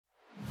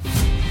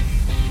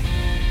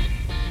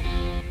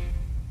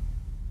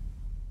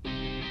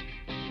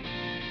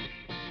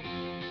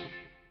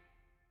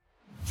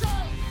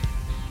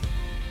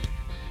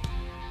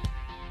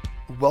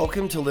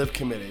Welcome to Live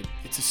Committed.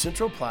 It's a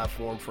central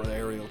platform for the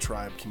Ariel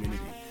Tribe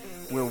community,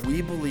 where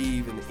we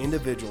believe in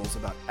individuals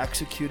about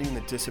executing the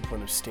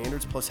discipline of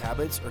standards plus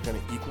habits are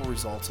going to equal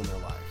results in their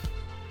life.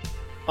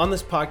 On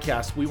this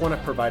podcast, we want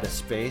to provide a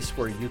space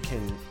where you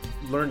can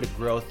learn to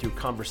grow through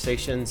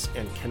conversations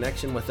and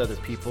connection with other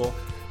people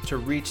to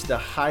reach the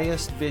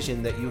highest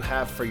vision that you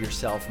have for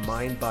yourself,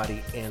 mind,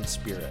 body, and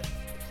spirit.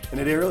 And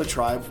at Ariel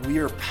Tribe, we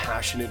are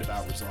passionate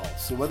about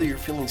results. So whether you're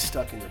feeling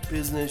stuck in your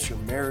business, your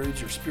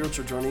marriage, your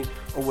spiritual journey,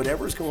 or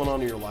whatever's going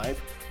on in your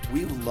life,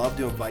 we love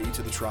to invite you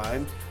to the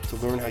tribe to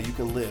learn how you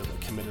can live a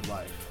committed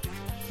life.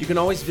 You can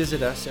always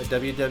visit us at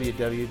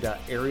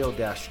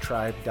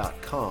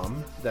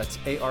www.ariel-tribe.com. That's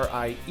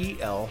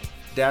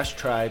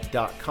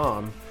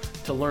ARIEL-tribe.com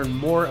to learn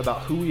more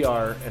about who we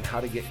are and how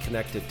to get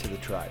connected to the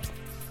tribe.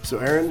 So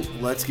Aaron,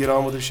 let's get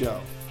on with the show.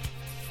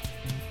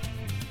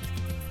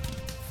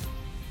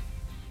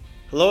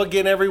 Hello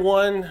again,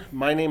 everyone.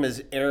 My name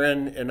is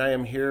Aaron, and I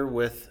am here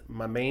with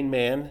my main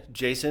man,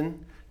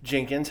 Jason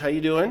Jenkins. How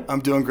you doing? I'm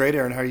doing great,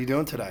 Aaron. How are you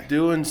doing today?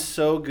 Doing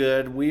so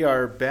good. We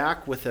are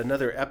back with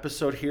another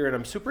episode here, and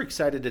I'm super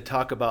excited to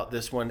talk about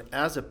this one.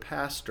 As a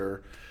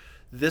pastor,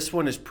 this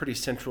one is pretty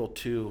central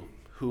to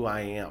who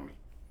I am.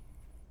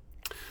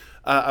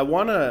 I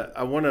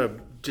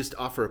wanna just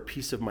offer a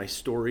piece of my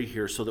story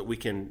here so that we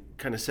can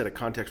kind of set a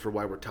context for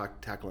why we're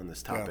tackling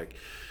this topic. Yeah.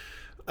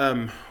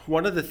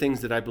 One of the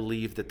things that I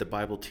believe that the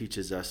Bible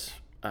teaches us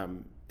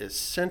is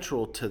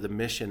central to the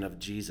mission of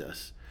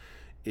Jesus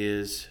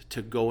is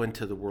to go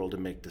into the world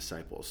and make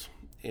disciples.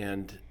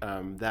 And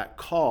that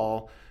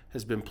call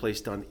has been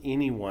placed on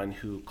anyone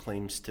who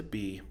claims to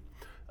be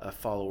a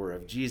follower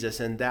of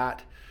Jesus. And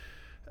that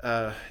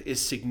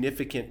is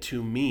significant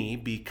to me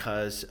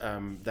because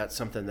that's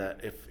something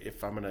that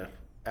if I'm going to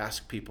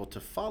ask people to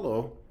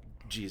follow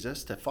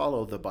Jesus, to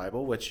follow the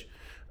Bible, which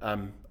I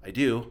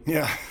do.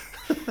 Yeah.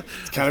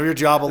 It's kind of your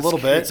job a little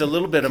bit. It's a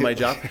little bit of my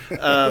job.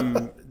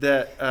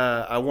 That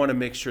I want to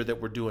make sure that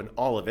we're doing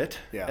all of it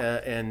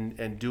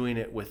and doing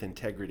it with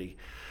integrity.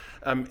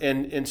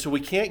 And so we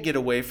can't get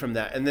away from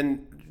that. And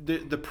then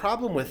the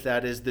problem with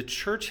that is the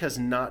church has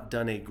not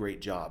done a great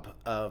job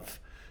of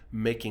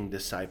making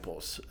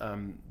disciples.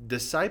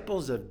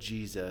 Disciples of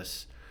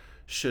Jesus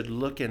should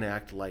look and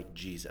act like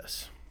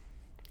Jesus.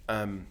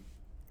 And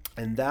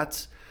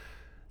that's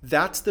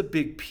the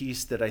big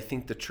piece that I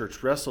think the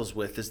church wrestles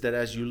with, is that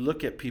as you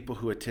look at people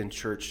who attend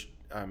church,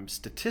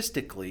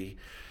 statistically,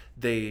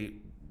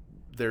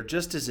 they're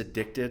just as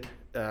addicted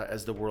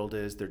as the world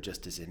is. They're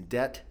just as in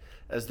debt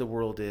as the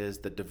world is.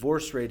 The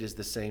divorce rate is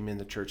the same in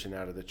the church and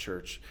out of the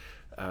church.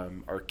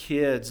 Our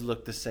kids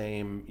look the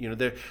same. You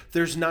know,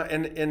 there's not,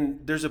 and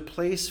there's a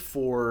place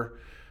for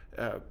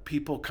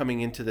people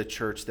coming into the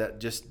church that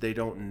just they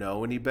don't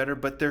know any better.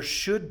 But there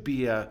should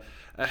be a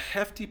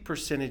hefty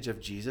percentage of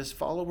Jesus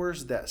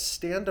followers that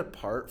stand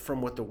apart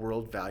from what the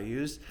world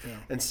values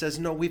and says,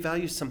 no, we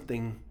value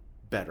something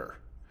better.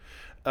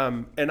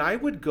 And I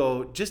would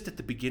go just at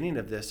the beginning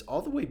of this,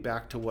 all the way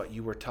back to what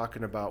you were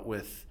talking about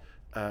with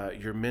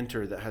your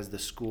mentor that has the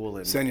school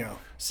in Senyo.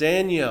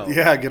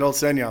 Yeah, good old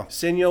Senyo.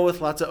 Senyo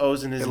with lots of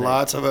O's in his name.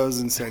 Lots of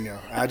O's in Senyo.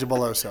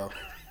 Agibuloso.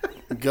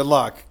 Good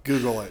luck.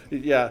 Google it.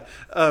 Yeah.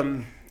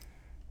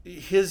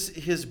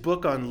 His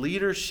book on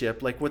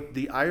leadership, like what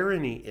the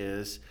irony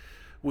is,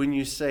 when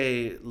you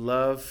say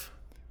love,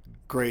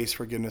 grace,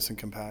 forgiveness, and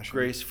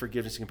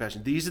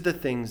compassion. These are the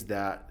things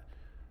that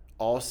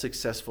all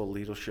successful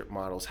leadership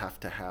models have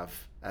to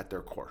have at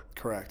their core.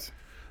 Correct.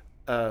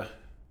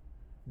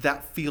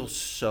 That feels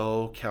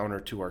so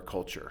counter to our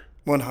culture.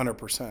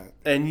 100%.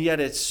 And yet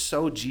it's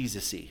so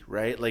Jesus-y,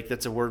 right? Like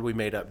that's a word we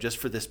made up just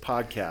for this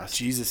podcast.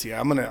 Jesus-y.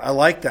 I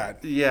like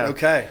that. Yeah.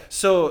 Okay.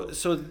 So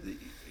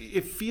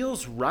it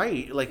feels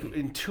right. Like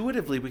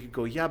intuitively we could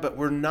go, yeah, but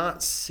we're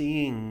not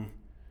seeing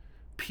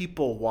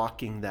people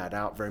walking that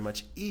out very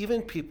much.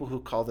 Even people who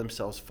call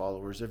themselves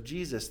followers of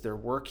Jesus, they're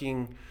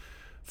working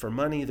for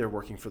money, they're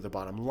working for the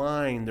bottom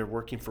line, they're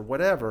working for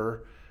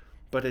whatever,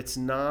 but it's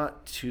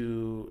not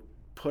to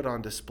put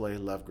on display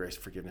love, grace,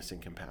 forgiveness, and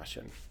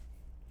compassion.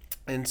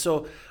 And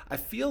so I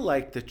feel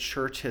like the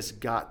church has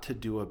got to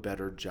do a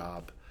better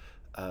job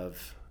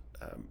of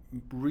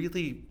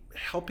really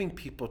helping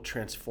people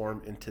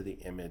transform into the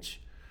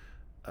image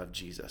of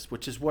Jesus,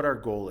 which is what our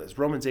goal is.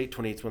 Romans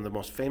 8:28 is one of the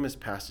most famous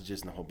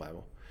passages in the whole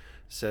Bible.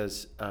 It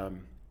says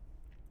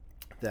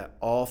that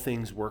all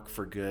things work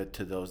for good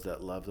to those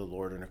that love the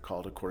Lord and are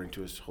called according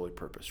to his holy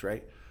purpose,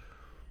 right?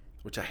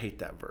 Which I hate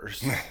that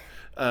verse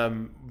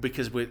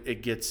because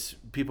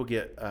people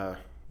get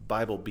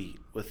Bible beat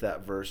with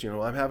that verse. You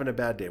know, I'm having a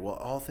bad day. Well,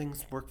 all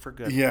things work for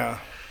good. Yeah.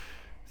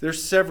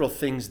 There's several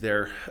things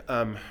there.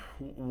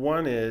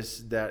 One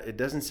is that it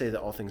doesn't say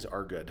that all things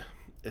are good.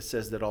 It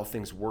says that all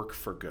things work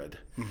for good.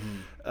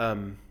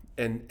 Mm-hmm.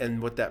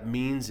 And what that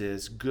means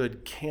is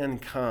good can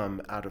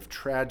come out of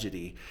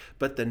tragedy,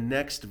 but the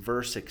next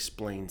verse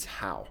explains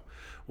how.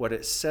 What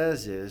it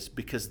says is,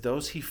 because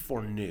those he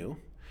foreknew,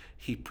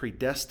 he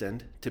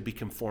predestined to be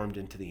conformed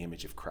into the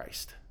image of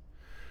Christ.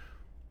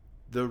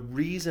 The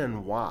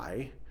reason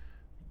why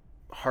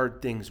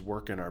hard things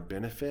work in our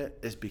benefit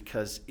is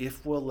because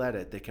if we'll let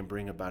it, they can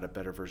bring about a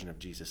better version of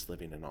Jesus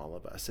living in all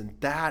of us. And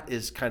that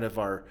is kind of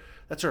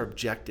that's our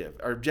objective.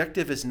 Our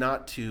objective is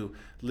not to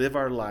live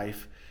our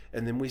life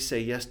and then we say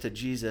yes to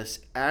Jesus,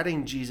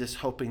 adding Jesus,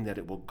 hoping that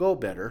it will go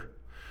better.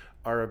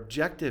 Our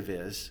objective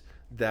is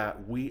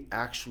that we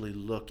actually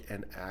look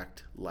and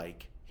act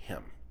like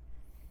him.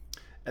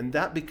 And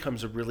that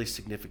becomes a really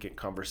significant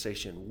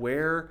conversation.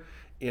 Where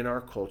in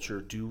our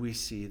culture do we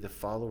see the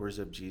followers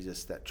of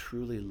Jesus that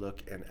truly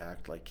look and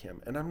act like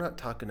him? And I'm not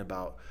talking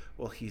about,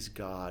 well, he's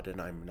God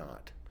and I'm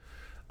not.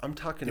 I'm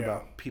talking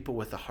about people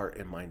with the heart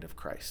and mind of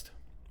Christ.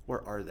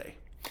 Where are they?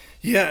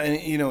 Yeah,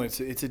 and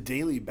it's a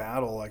daily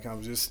battle. Like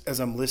as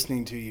I'm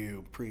listening to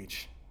you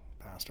preach,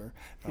 Pastor,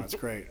 that's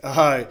great.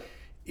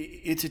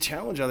 It's a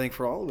challenge, I think,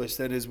 for all of us,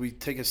 that as we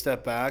take a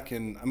step back,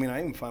 and I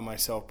even find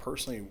myself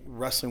personally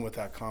wrestling with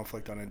that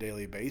conflict on a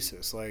daily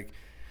basis. Like,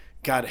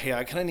 God, hey,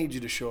 I kind of need you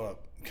to show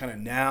up kind of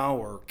now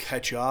or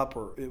catch up,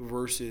 or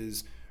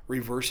versus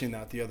reversing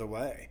that the other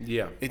way.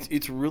 Yeah.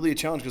 It's really a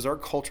challenge because our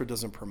culture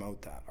doesn't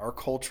promote that. Our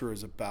culture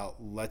is about,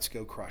 let's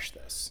go crush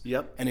this.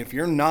 Yep. And if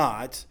you're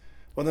not,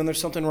 well, then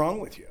there's something wrong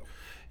with you.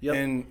 Yep.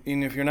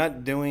 And if you're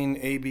not doing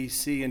A, B,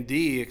 C, and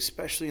D,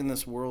 especially in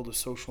this world of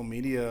social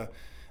media,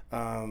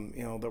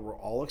 that we're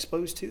all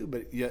exposed to,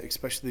 but yet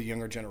especially the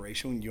younger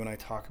generation, when you and I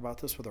talk about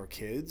this with our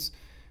kids,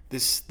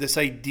 this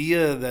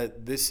idea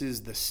that this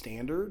is the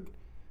standard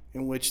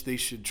in which they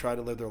should try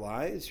to live their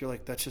lives, you're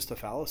like, that's just a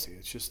fallacy.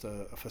 It's just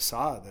a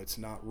facade that's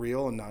not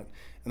real, and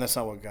that's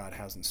not what God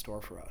has in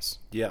store for us.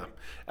 Yeah,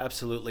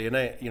 absolutely. And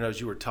I,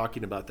 as you were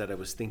talking about that, I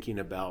was thinking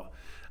about,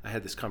 I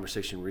had this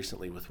conversation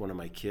recently with one of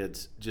my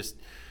kids. Just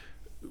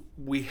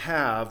we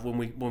have,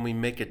 when we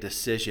make a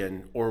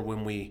decision or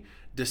when we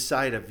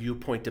decide a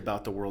viewpoint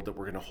about the world that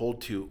we're going to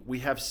hold to, we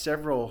have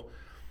several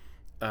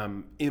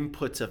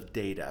inputs of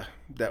data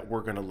that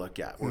we're going to look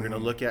at. We're going to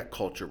look at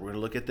culture. We're going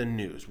to look at the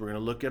news. We're going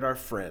to look at our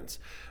friends.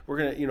 We're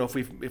going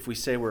to, if we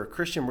say we're a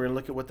Christian, we're going to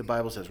look at what the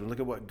Bible says. We're going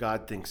to look at what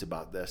God thinks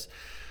about this.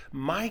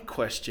 My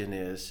question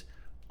is,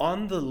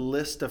 on the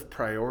list of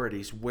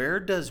priorities, where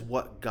does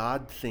what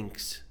God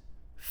thinks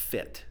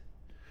fit?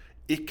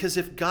 Because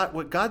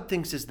what God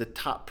thinks is the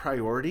top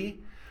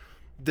priority,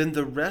 then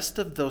the rest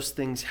of those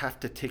things have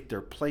to take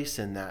their place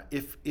in that.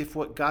 If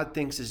what God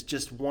thinks is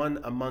just one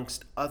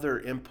amongst other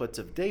inputs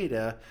of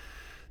data,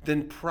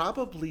 then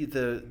probably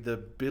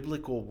the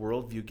biblical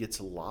worldview gets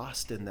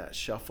lost in that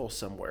shuffle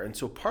somewhere. And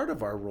so part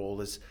of our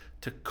role is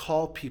to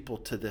call people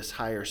to this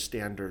higher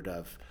standard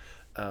of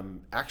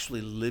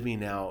actually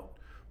living out,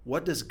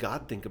 what does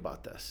God think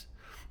about this?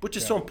 Which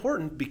is so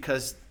important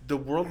because the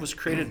world was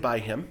created by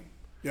him.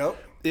 Yep.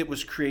 It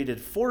was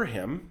created for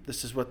him.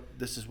 This is what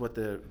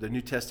the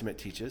New Testament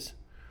teaches.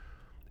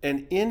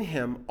 And in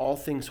him, all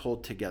things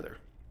hold together.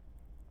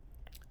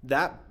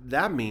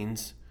 That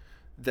means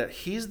that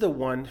he's the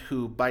one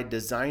who, by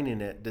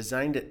designed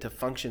it to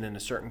function in a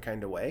certain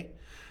kind of way.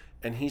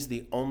 And he's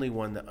the only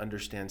one that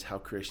understands how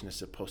creation is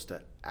supposed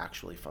to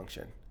actually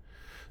function.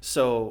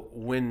 So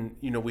when,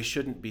 we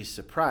shouldn't be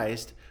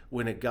surprised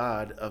when a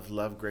God of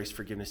love, grace,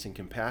 forgiveness, and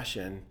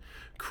compassion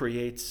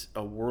creates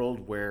a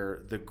world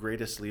where the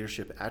greatest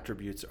leadership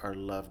attributes are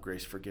love,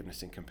 grace,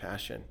 forgiveness, and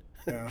compassion.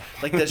 Yeah.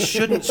 Like, that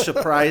shouldn't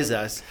surprise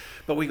us,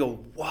 but we go,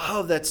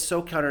 wow, that's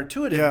so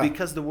counterintuitive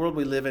because the world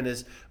we live in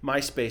is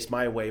my space,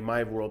 my way,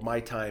 my world, my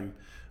time,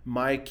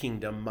 my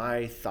kingdom,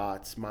 my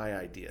thoughts, my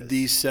ideas.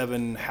 These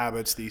 7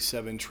 habits, these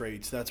 7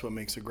 traits, that's what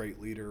makes a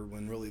great leader,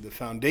 when really the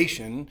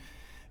foundation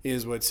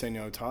is what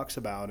Senyo talks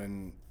about.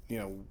 And,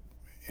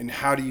 and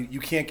how do you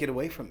can't get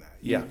away from that.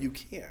 You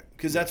can't,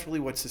 because that's really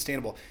what's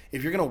sustainable.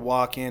 If you're going to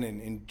walk in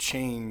and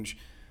change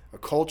a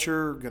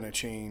culture, going to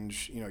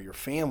change, your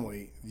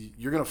family,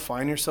 you're going to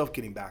find yourself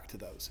getting back to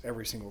those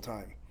every single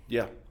time.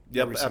 Yeah.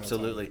 Yep,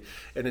 absolutely. Time.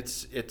 And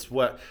it's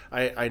what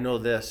I know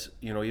this,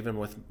 even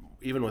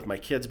with my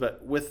kids,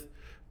 but with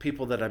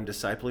people that I'm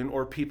discipling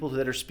or people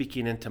that are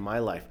speaking into my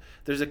life,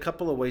 there's a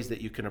couple of ways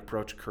that you can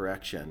approach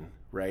correction,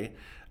 right?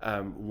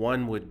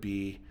 One would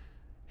be,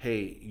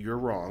 hey, you're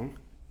wrong,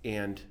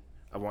 and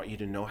I want you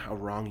to know how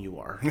wrong you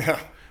are.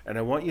 Yeah. And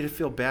I want you to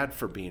feel bad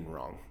for being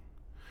wrong,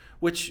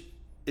 which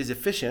is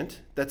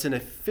efficient. That's an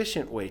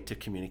efficient way to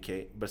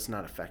communicate, but it's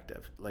not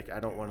effective. Like,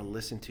 I don't want to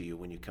listen to you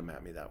when you come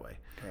at me that way.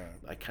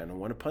 Right. I kind of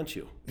want to punch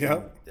you.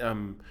 Yeah.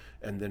 And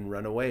then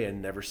run away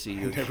and never see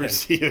you never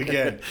see you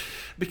again.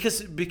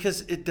 because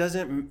it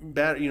doesn't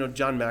matter.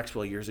 John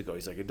Maxwell years ago,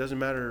 he's like, it doesn't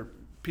matter.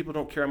 People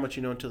don't care how much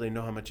you know until they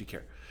know how much you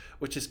care,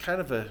 which is kind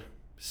of a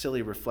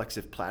silly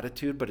reflexive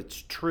platitude, but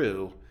it's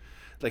true.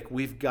 Like,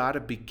 we've got to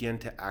begin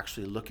to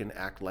actually look and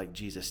act like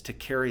Jesus, to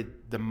carry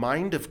the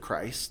mind of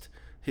Christ,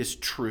 his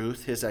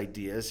truth, his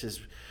ideas,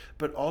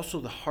 but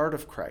also the heart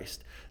of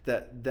Christ,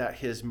 that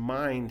his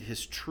mind,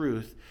 his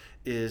truth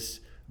is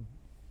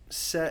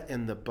set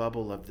in the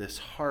bubble of this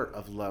heart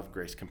of love,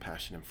 grace,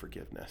 compassion, and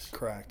forgiveness.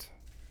 Correct.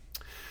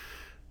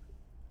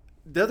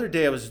 The other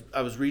day I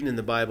was reading in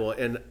the Bible,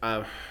 and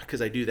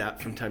because I do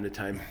that from time to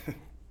time,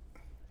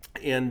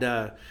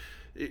 and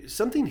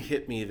something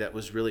hit me that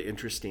was really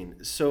interesting.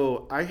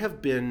 So I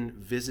have been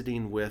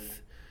visiting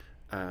with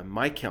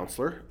my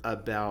counselor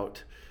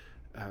about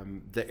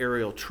the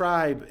aerial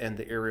tribe and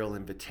the aerial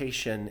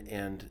invitation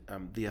and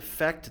the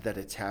effect that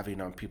it's having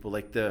on people.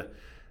 Like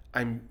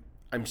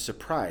I'm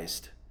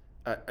surprised.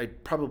 I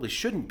probably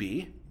shouldn't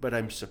be, but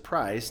I'm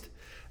surprised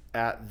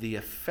at the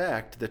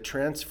effect, the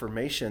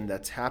transformation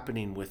that's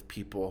happening with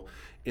people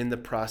in the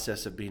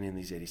process of being in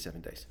these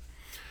 87 days.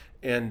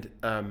 And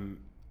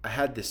I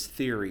had this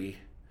theory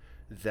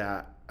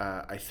that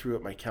I threw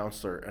at my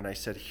counselor, and I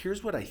said,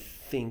 here's what I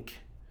think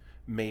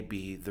may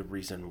be the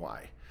reason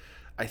why.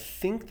 I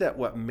think that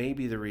what may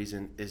be the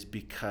reason is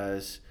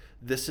because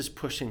this is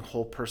pushing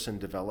whole person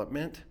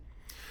development.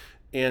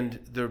 And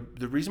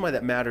the reason why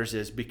that matters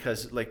is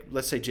because, like,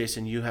 let's say,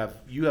 Jason, you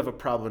have a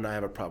problem and I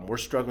have a problem. We're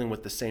struggling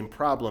with the same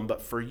problem,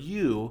 but for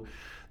you,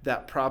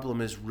 that problem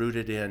is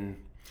rooted in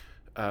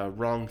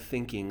wrong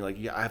thinking. Like,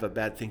 I have a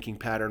bad thinking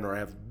pattern, or I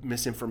have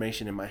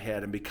misinformation in my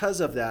head, and because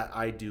of that,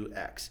 I do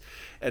X.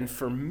 And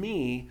for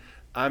me,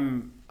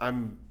 I'm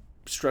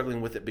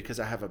struggling with it because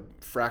I have a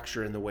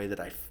fracture in the way that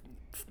I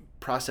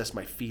process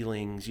my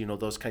feelings,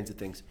 those kinds of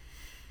things.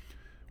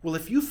 Well,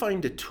 if you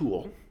find a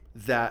tool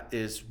that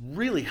is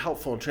really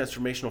helpful and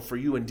transformational for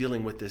you in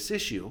dealing with this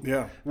issue.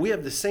 Yeah. We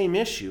have the same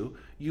issue.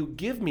 You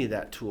give me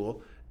that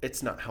tool,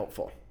 it's not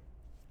helpful.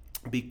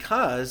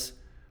 Because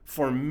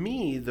for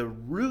me, the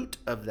root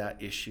of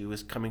that issue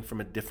is coming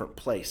from a different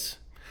place.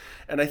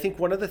 And I think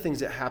one of the things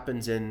that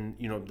happens in,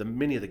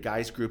 many of the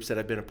guys groups that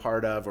I've been a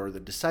part of, or the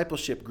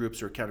discipleship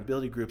groups or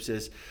accountability groups,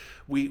 is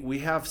we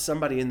have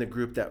somebody in the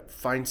group that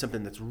finds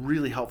something that's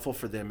really helpful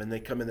for them, and they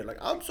come in, they're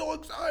like, I'm so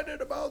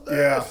excited about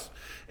this.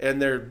 Yeah.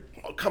 And they're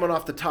coming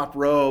off the top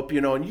rope,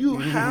 and you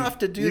have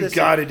to do this. You've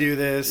got to do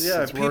this.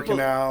 Yeah, it's working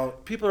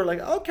out. People are like,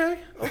 okay,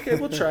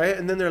 we'll try it.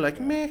 And then they're like,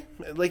 meh.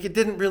 Like, it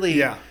didn't really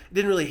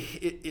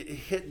it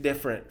hit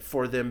different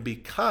for them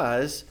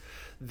because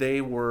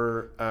they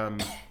were...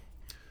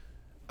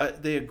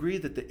 they agree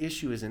that the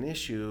issue is an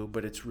issue,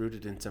 but it's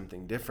rooted in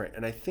something different.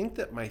 And I think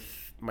that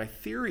my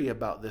theory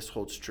about this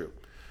holds true.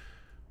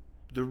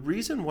 The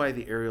reason why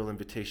the aerial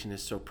invitation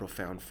is so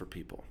profound for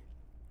people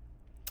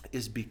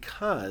is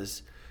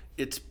because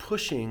it's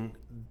pushing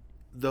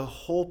the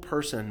whole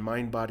person,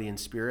 mind, body, and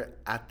spirit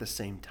at the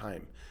same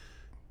time.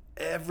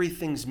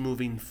 Everything's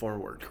moving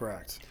forward.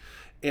 Correct.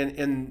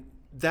 And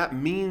that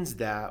means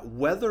that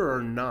whether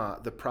or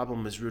not the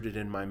problem is rooted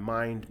in my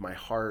mind, my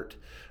heart,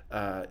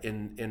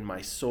 in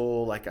my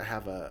soul, like I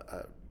have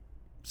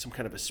some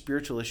kind of a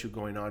spiritual issue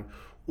going on,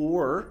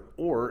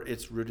 or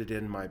it's rooted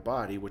in my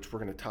body, which we're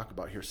going to talk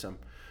about here some,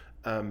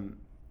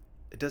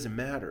 it doesn't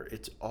matter.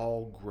 It's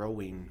all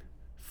growing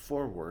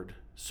forward.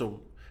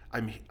 So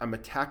I'm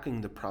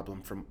attacking the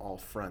problem from all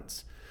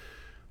fronts.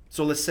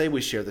 So let's say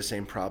we share the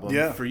same problem.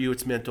 Yeah. For you,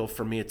 it's mental.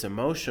 For me, it's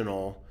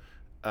emotional.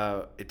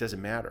 It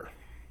doesn't matter,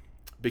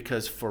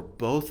 because for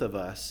both of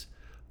us,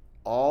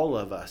 all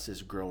of us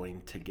is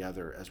growing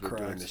together as we're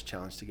Correct. doing this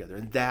challenge together.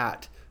 And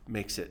that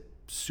makes it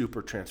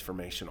super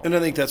transformational. And I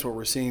think that's what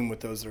we're seeing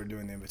with those that are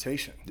doing the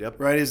invitation. Yep.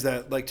 Right? Is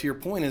that, like, to your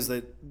point, is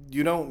that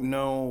you don't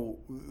know,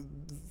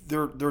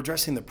 they're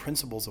addressing the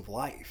principles of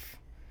life.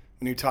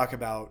 When you talk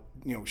about,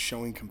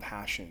 showing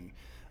compassion,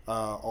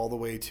 all the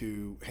way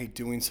to, hey,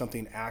 doing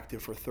something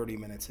active for 30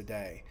 minutes a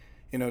day,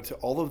 to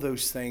all of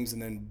those things,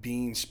 and then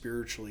being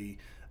spiritually,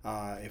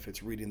 if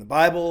it's reading the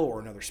Bible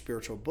or another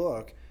spiritual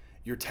book,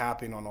 you're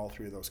tapping on all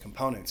three of those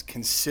components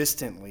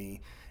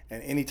consistently.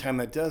 And anytime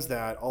that does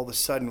that, all of a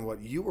sudden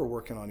what you were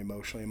working on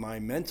emotionally, my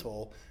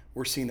mental,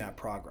 we're seeing that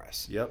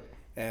progress. Yep.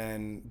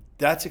 And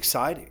that's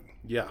exciting.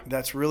 Yeah.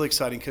 That's really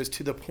exciting, because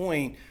to the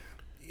point,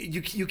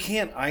 you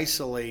can't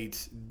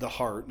isolate the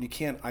heart, you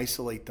can't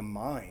isolate the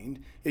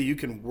mind. Yeah, you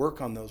can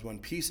work on those one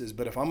pieces,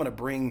 but if I'm going to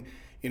bring,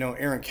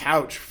 Aaron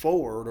Couch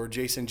forward or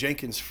Jason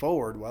Jenkins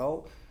forward,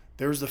 well,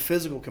 there's the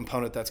physical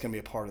component that's going to be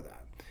a part of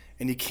that.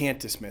 And you can't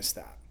dismiss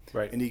that.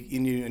 Right.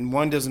 And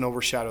one doesn't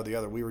overshadow the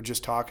other. We were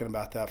just talking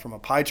about that from a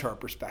pie chart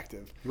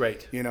perspective.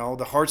 Right.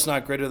 The heart's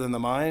not greater than the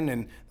mind,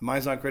 and the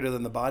mind's not greater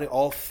than the body.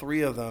 All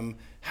three of them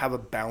have a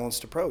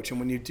balanced approach. And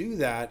when you do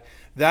that,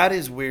 that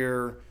is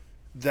where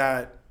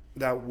that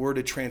word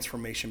of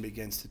transformation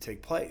begins to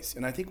take place.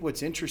 And I think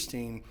what's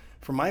interesting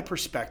from my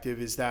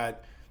perspective is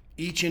that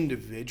each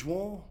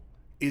individual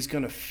is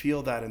going to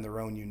feel that in their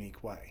own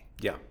unique way.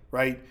 Yeah.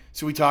 Right?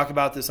 So we talk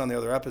about this on the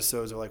other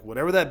episodes of, like,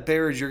 whatever that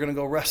bear is you're going to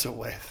go wrestle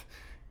with,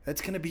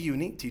 that's going to be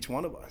unique to each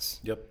one of us.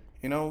 Yep.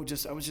 I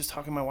was just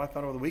talking to my wife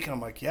about it over the weekend.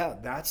 I'm like, yeah,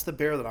 that's the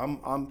bear that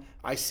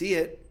I see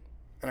it,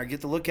 and I get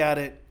to look at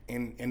it,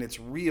 and it's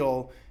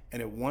real, and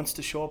it wants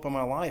to show up in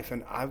my life,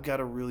 and I've got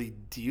to really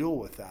deal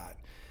with that.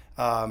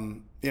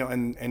 And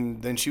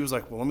then she was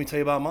like, well, let me tell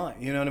you about mine.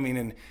 You know what I mean?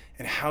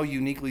 And how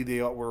uniquely they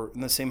are. We're in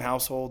the same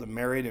household and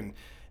married and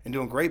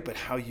doing great, but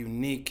how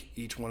unique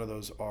each one of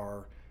those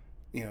are,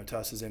 to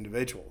us as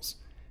individuals.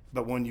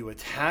 But when you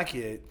attack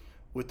it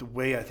with the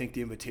way I think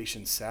the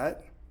invitation's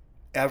set,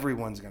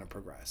 everyone's going to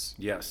progress.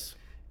 Yes.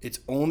 It's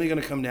only going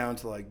to come down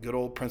to, like, good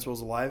old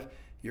principles of life.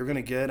 You're going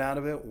to get out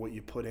of it what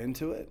you put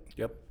into it.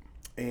 Yep.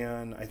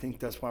 And I think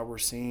that's why we're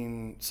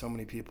seeing so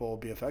many people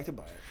be affected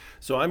by it.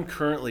 So I'm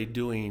currently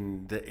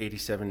doing the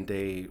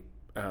 87-day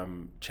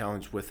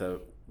challenge with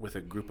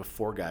a group of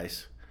 4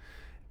 guys,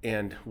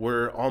 and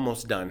we're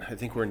almost done. I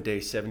think we're in day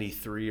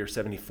 73 or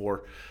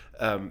 74.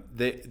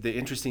 The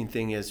interesting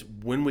thing is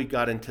when we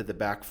got into the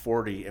back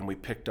 40 and we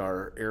picked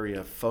our area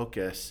of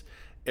focus,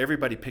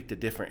 everybody picked a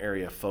different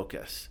area of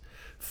focus.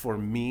 For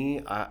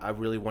me, I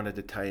really wanted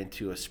to tie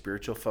into a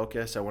spiritual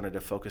focus. I wanted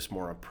to focus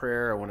more on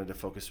prayer. I wanted to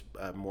focus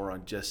more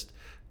on just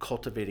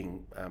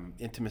cultivating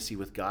intimacy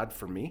with God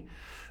for me.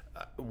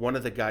 One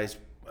of the guys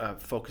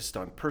focused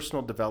on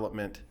personal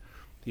development.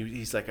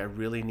 He's like, I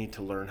really need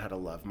to learn how to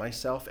love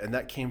myself. And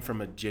that came from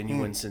a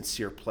genuine,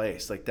 sincere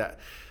place. Like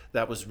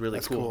that was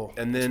really cool.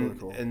 And then really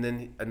cool. And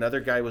then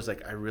another guy was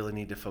like, I really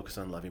need to focus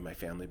on loving my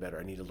family better.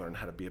 I need to learn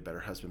how to be a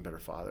better husband, better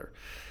father.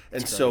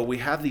 And so we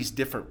have these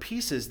different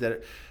pieces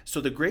so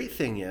the great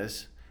thing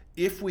is,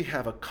 if we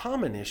have a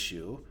common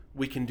issue,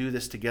 we can do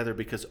this together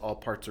because all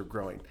parts are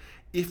growing.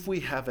 If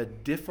we have a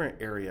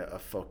different area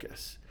of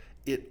focus,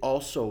 it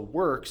also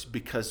works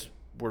because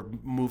we're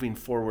moving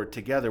forward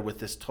together with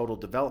this total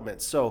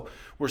development. So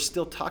we're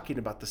still talking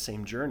about the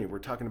same journey. We're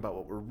talking about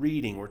what we're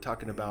reading. We're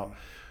talking about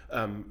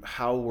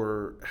how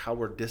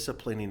we're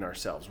disciplining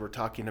ourselves. We're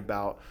talking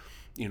about,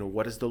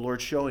 what is the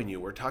Lord showing you?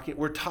 We're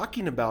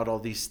talking about all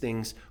these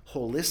things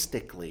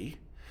holistically.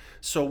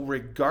 So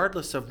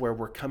regardless of where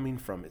we're coming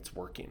from, it's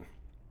working.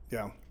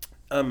 Yeah.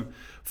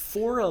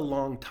 For a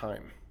long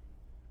time,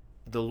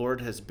 the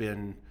Lord has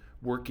been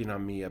working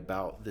on me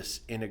about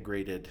this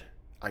integrated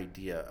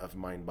idea of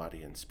mind,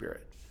 body, and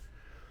spirit.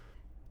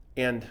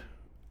 And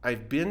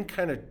I've been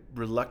kind of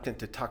reluctant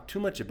to talk too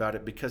much about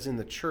it because in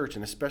the church,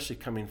 and especially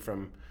coming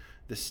from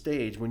the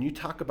stage, when you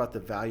talk about the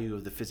value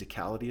of the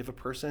physicality of a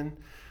person,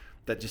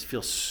 that just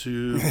feels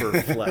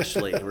super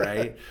fleshly,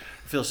 right?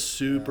 Feels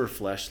super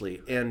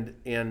fleshly.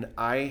 And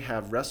I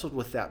have wrestled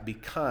with that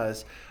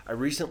because I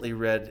recently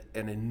read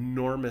an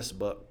enormous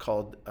book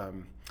called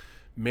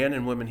Man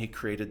and Women, He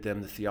Created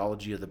Them, The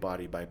Theology of the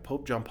Body by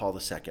Pope John Paul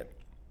II.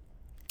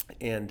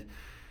 And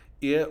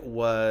it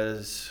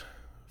was,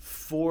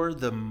 for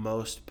the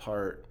most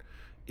part,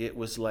 it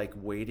was like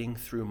wading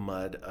through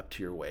mud up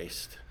to your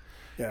waist.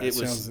 Yeah,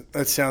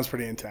 that sounds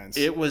pretty intense.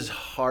 It was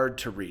hard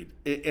to read.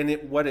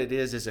 What it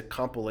is a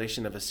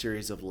compilation of a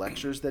series of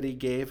lectures that he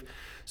gave.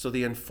 So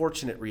the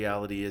unfortunate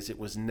reality is it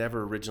was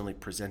never originally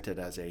presented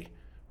as a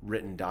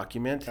written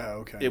document. Oh,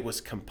 okay. It was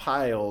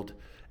compiled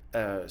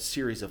a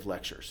series of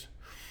lectures.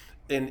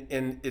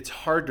 And it's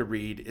hard to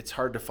read. It's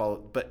hard to follow.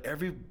 But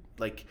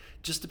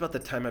just about the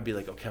time I'd be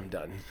like, okay, I'm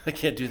done. I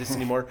can't do this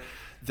anymore.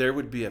 There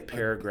would be a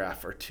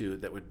paragraph or two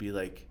that would be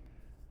like,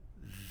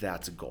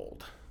 that's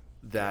gold.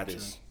 That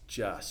is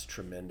just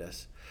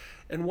tremendous.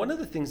 And one of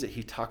the things that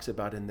he talks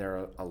about in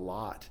there a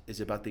lot is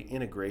about the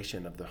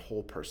integration of the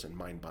whole person,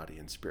 mind, body,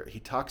 and spirit. He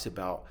talks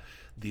about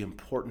the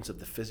importance of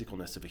the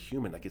physicalness of a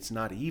human. Like, it's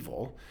not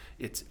evil.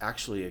 It's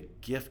actually a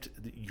gift.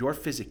 Your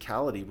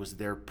physicality was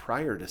there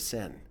prior to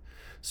sin.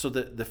 So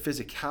the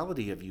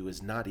physicality of you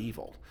is not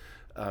evil.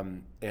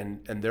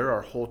 And there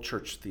are whole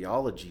church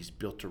theologies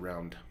built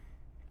around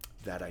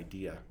that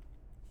idea.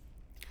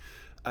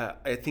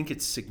 I think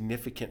it's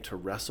significant to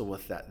wrestle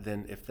with that.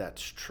 Then, if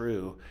that's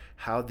true,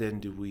 how then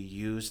do we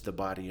use the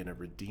body in a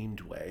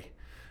redeemed way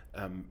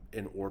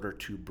in order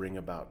to bring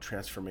about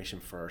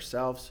transformation for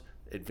ourselves,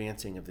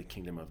 advancing of the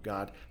kingdom of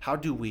God? How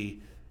do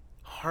we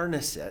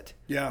harness it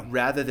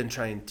rather than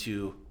trying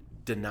to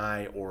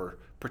deny or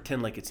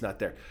pretend like it's not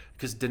there?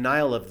 Because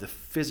denial of the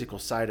physical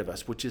side of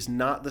us, which is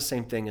not the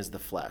same thing as the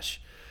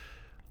flesh.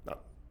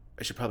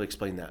 I should probably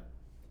explain that.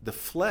 The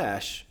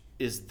flesh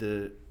is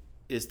the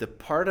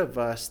part of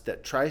us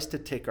that tries to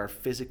take our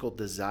physical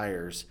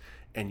desires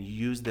and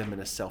use them in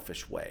a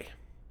selfish way.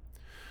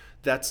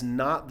 That's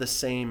not the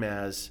same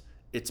as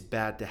it's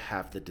bad to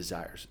have the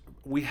desires.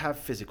 We have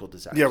physical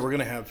desires. Yeah, we're going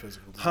to have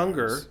physical desires.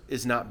 Hunger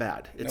is not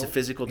bad. It's a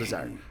physical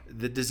desire.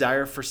 The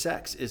desire for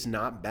sex is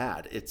not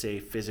bad. It's a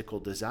physical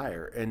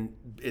desire. And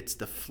it's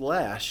the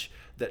flesh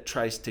that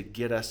tries to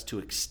get us to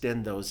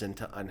extend those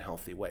into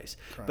unhealthy ways.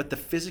 Right. But the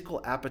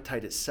physical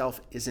appetite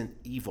itself isn't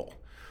evil.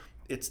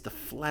 It's the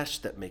flesh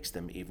that makes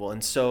them evil.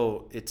 And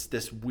so it's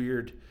this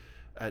weird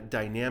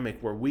dynamic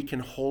where we can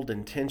hold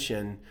in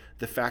tension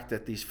the fact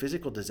that these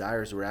physical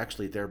desires were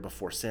actually there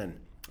before sin.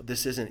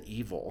 This isn't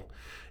evil.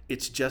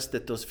 It's just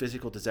that those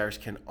physical desires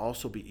can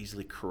also be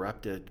easily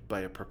corrupted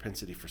by a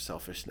propensity for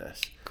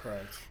selfishness.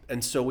 Correct.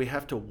 And so we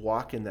have to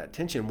walk in that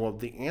tension. Well,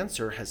 the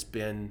answer has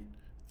been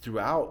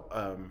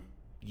throughout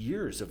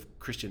years of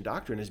Christian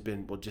doctrine has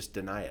been, well, just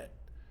deny it.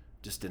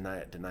 Just deny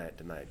it.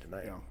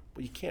 Yeah.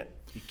 Well, you can't.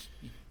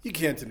 You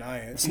can't deny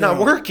it. It's not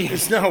working.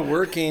 It's not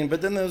working.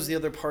 But then there's the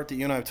other part that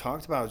you and I have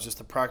talked about, is just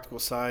the practical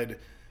side,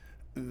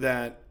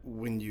 that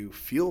when you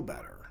feel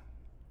better,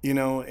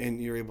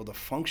 and you're able to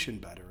function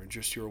better, and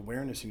just your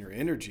awareness and your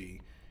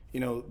energy,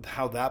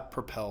 how that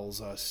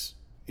propels us,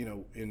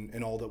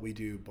 in all that we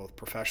do, both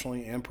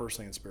professionally and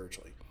personally and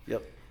spiritually.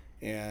 Yep.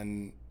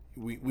 And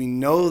we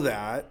know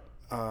that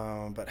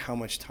but how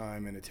much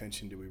time and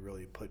attention do we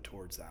really put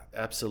towards that?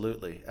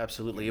 Absolutely.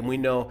 And we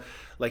know,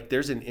 like,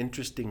 there's an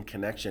interesting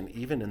connection,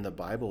 even in the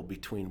Bible,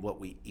 between what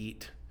we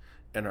eat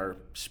and our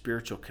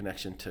spiritual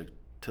connection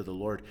to the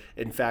Lord.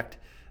 In fact,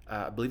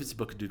 I believe it's the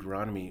book of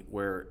Deuteronomy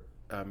where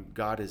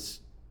God is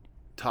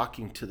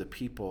talking to the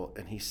people,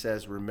 and he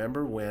says,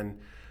 remember when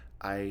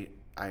I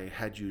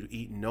had you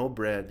eat no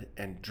bread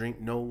and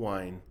drink no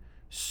wine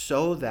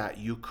so that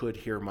you could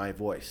hear my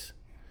voice.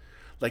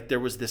 Like, there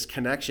was this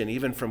connection,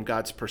 even from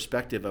God's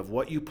perspective, of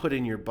what you put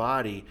in your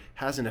body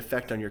has an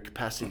effect on your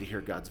capacity to hear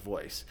God's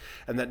voice.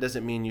 And that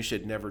doesn't mean you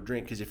should never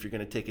drink, because if you're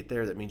going to take it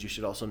there, that means you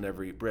should also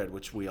never eat bread,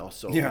 which we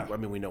also,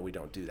 we know we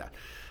don't do that.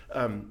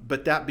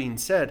 But that being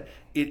said,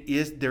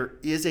 there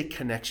is a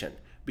connection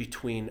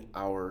between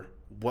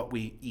what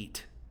we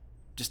eat,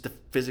 just the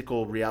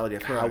physical reality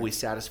of how we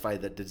satisfy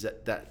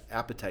that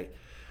appetite,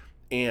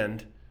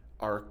 and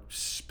our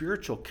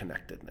spiritual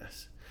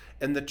connectedness.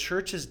 And the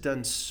church has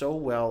done so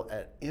well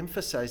at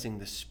emphasizing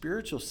the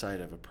spiritual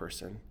side of a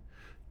person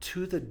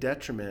to the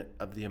detriment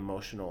of the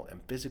emotional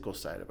and physical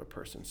side of a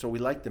person. So we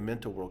like the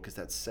mental world because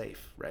that's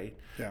safe, right?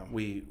 Yeah.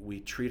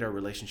 We treat our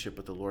relationship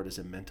with the Lord as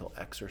a mental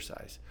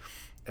exercise,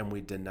 and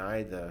we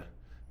deny the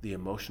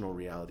emotional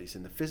realities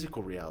and the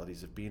physical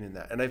realities of being in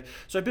that. And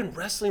I've been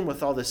wrestling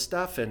with all this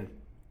stuff and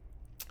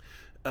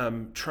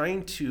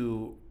trying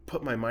to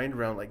put my mind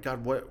around, like,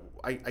 God, what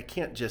I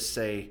can't just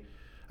say,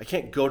 I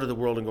can't go to the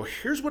world and go,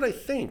 here's what I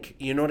think.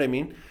 You know what I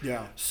mean?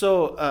 Yeah.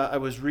 So I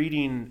was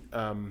reading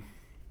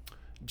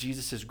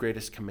Jesus'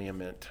 greatest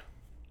commandment.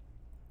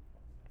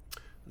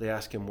 They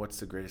ask him,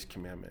 what's the greatest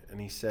commandment? And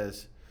he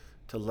says,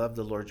 to love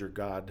the Lord your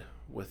God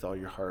with all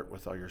your heart,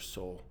 with all your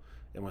soul,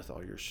 and with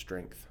all your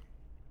strength.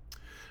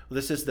 Well,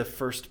 this is the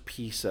first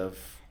piece of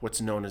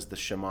what's known as the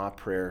Shema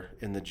prayer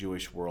in the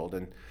Jewish world,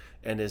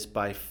 and is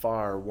by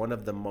far one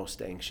of the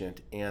most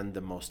ancient and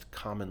the most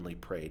commonly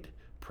prayed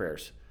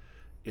prayers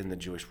in the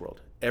Jewish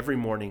world. Every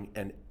morning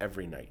and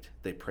every night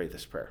they pray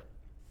this prayer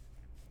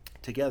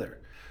together.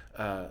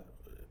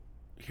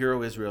 Hear,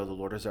 O Israel, the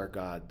Lord is our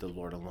God, the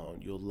Lord alone.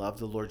 You'll love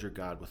the Lord your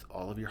God with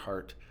all of your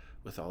heart,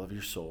 with all of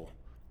your soul,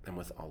 and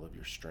with all of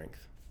your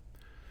strength.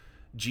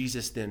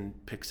 Jesus then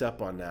picks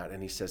up on that,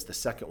 and he says the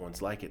second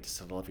one's like it,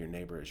 to love your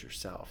neighbor as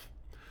yourself,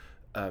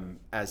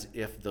 as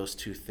if those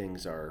two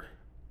things are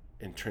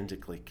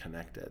intrinsically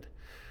connected.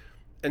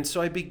 And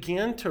so I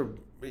began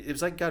it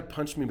was like God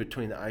punched me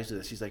between the eyes of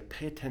this. He's like,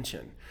 pay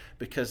attention,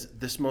 because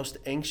this most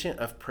ancient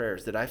of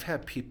prayers that I've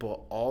had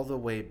people all the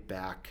way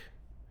back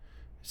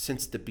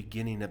since the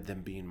beginning of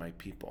them being my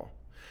people,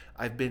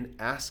 I've been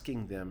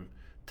asking them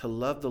to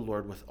love the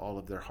Lord with all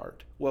of their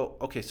heart. Well,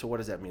 okay, so what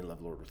does that mean, love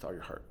the Lord with all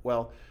your heart?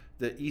 Well,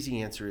 the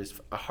easy answer is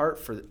a heart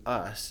for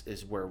us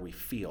is where we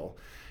feel.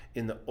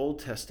 In the Old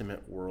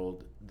Testament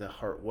world, the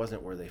heart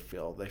wasn't where they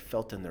feel. They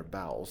felt in their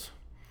bowels.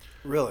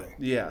 Really?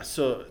 Yeah.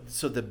 So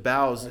the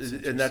bowels,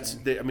 and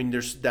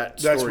there's that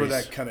story. That's where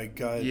that kind of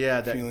gut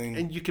feeling.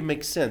 And you can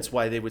make sense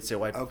why they would say,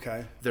 "Why?"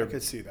 Okay, I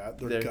could see that.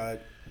 Their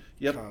gut.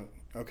 Yep.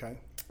 Okay.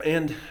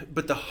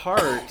 But the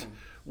heart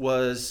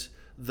was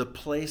the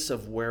place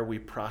of where we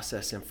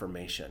process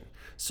information.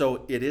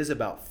 So it is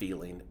about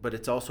feeling, but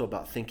it's also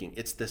about thinking.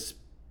 It's this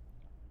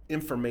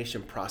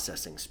information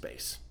processing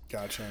space.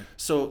 Gotcha.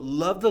 So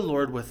love the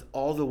Lord with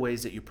all the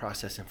ways that you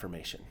process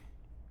information.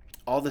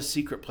 All the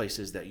secret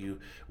places that you,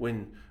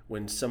 when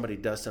somebody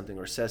does something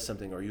or says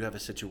something, or you have a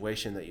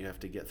situation that you have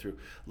to get through,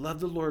 love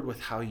the Lord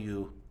with how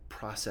you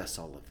process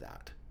all of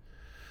that.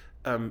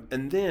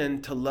 And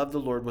then to love the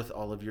Lord with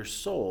all of your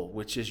soul,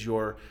 which is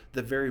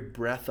the very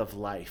breath of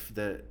life.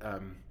 The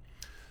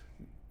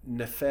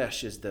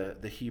nefesh is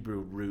the Hebrew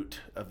root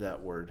of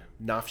that word.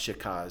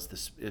 Nafshika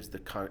is the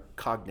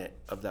cognate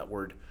of that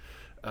word.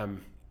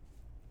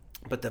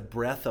 But the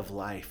breath of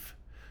life,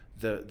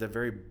 the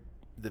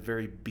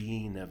very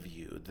being of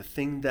you, the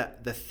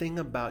thing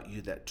about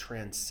you that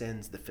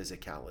transcends the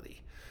physicality,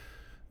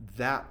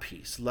 that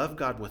piece. Love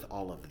God with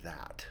all of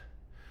that.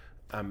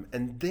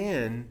 And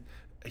then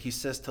he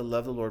says to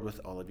love the Lord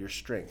with all of your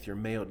strength, your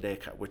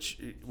meodeka, which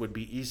would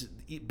be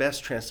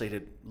best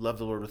translated, love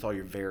the Lord with all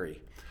your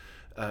very.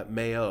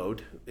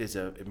 Meod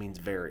it means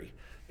very.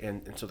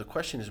 And so the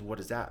question is, what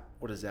does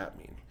that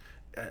mean?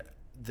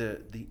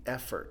 The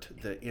effort,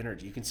 the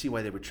energy. You can see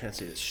why they would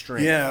translate it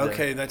strength. Yeah,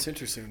 okay, that's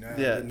interesting.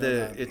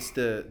 It's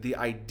the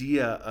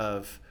idea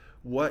of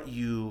what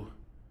you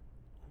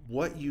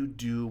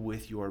do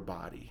with your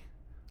body.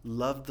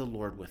 Love the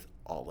Lord with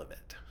all of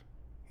it.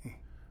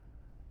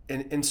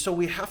 And so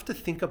we have to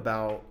think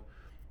about,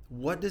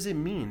 what does it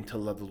mean to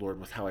love the Lord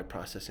with how I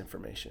process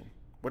information?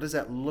 What does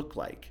that look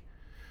like?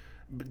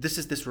 This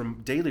is this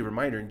daily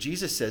reminder, and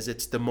Jesus says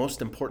it's the most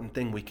important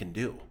thing we can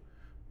do.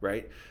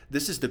 Right?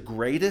 This is the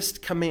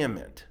greatest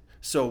commandment.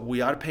 So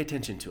we ought to pay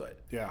attention to it.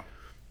 Yeah.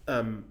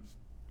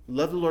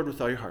 Love the Lord with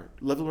all your heart.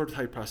 Love the Lord with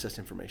how you process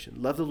information.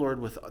 Love the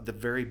Lord with the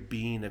very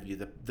being of you,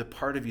 the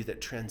part of you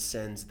that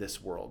transcends this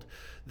world,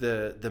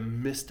 the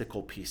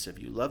mystical piece of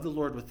you. Love the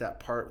Lord with that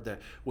part that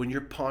when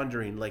you're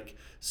pondering, like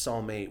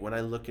Psalm 8, when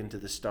I look into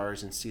the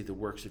stars and see the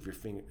works of your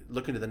finger,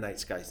 look into the night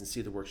skies and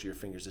see the works of your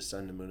fingers, the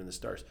sun, the moon, and the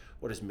stars.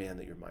 What is man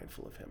that you're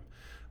mindful of him?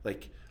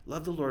 Like,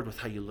 love the Lord with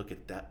how you look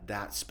at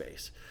that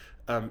space.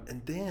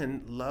 And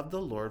then love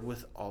the Lord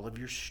with all of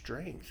your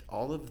strength,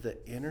 all of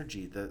the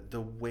energy, the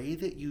way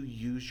that you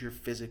use your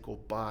physical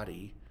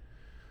body.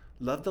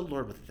 Love the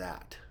Lord with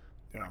that.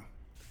 Yeah.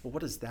 Well, what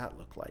does that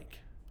look like?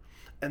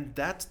 And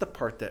that's the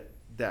part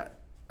that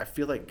I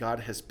feel like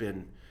God has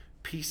been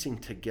piecing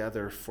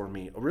together for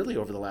me really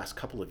over the last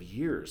couple of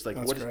years. Like,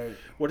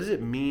 what does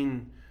it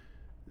mean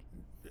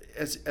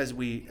as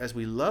we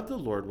love the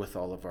Lord with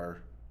all of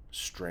our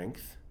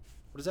strength?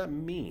 What does that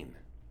mean?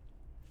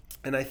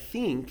 And I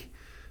think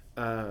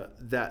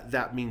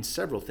that means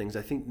several things.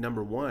 I think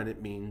number one,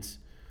 it means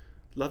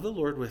love the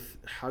Lord with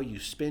how you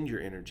spend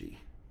your energy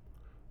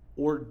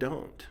or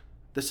don't.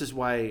 This is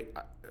why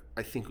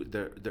I think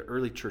the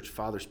early church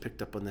fathers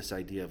picked up on this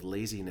idea of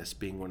laziness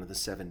being one of the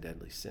 7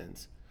 deadly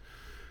sins.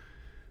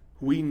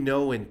 We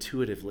know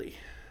intuitively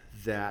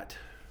that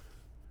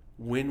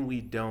when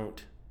we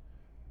don't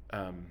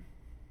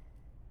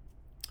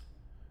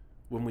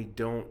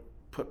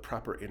put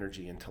proper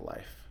energy into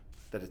life,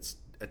 that it's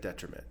a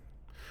detriment.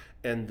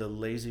 And the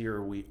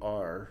lazier we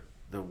are,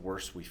 the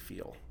worse we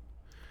feel.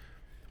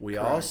 We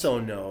Correct. Also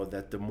know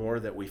that the more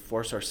that we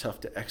force ourselves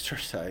to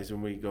exercise,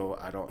 when we go,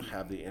 I don't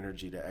have the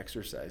energy to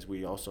exercise,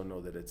 we also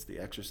know that it's the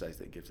exercise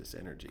that gives us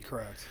energy.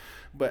 Correct.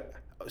 But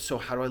so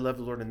how do I love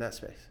the Lord in that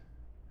space?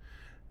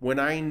 When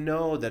I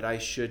know that I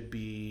should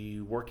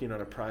be working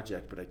on a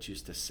project, but I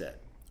choose to sit,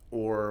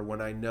 or when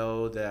I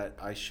know that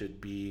I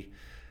should be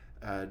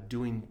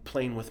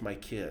playing with my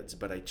kids,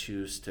 but I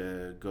choose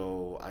to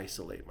go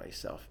isolate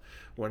myself.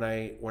 When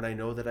I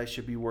know that I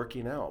should be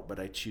working out, but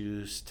I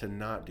choose to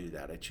not do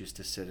that. I choose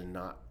to sit and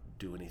not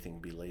do anything,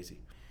 be lazy.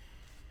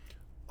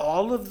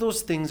 All of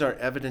those things are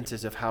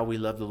evidences of how we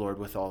love the Lord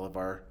with all of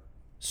our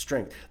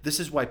strength.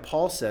 This is why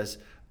Paul says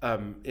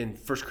in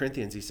 1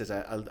 Corinthians, he says,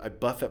 I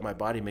buffet my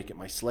body, make it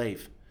my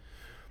slave.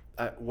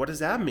 What does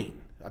that mean?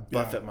 I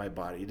buffet my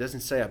body. It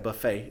doesn't say a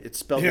buffet. It's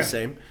spelled the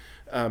same.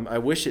 I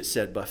wish it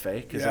said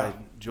buffet because I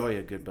enjoy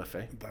a good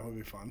buffet. That would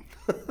be fun.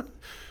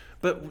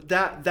 But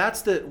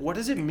that's what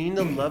does it mean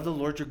to love the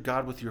Lord your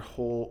God with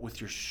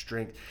your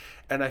strength?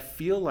 And I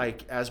feel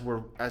like as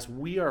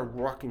we are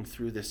walking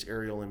through this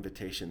aerial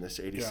invitation, this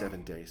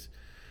 87 days,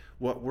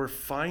 what we're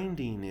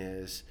finding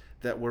is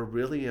that we're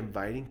really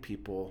inviting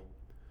people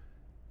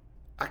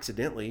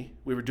accidentally.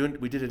 We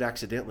did it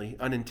accidentally,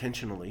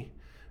 unintentionally.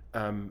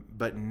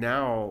 But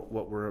now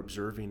what we're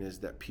observing is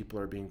that people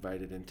are being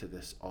invited into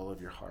this all of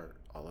your heart,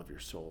 all of your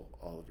soul,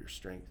 all of your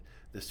strength,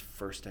 this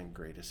first and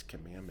greatest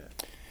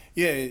commandment.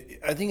 Yeah,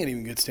 I think it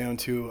even gets down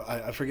to,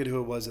 I forget who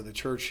it was at the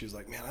church. She was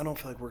like, man, I don't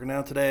feel like working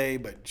out today,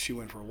 but she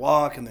went for a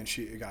walk and then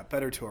it got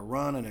better to a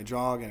run and a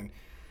jog. And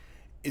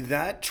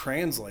that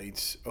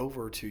translates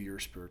over to your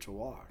spiritual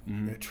walk.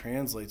 Mm-hmm. It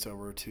translates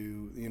over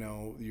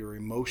to, your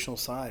emotional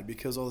side,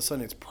 because all of a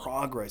sudden it's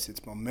progress,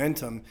 it's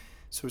momentum.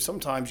 So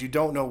sometimes you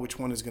don't know which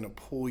one is going to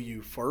pull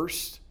you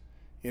first.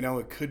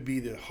 It could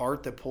be the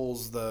heart that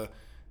pulls the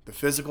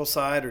physical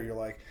side, or you're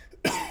like,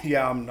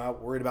 yeah, I'm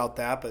not worried about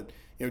that. But,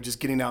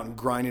 just getting out and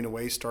grinding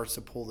away starts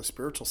to pull the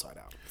spiritual side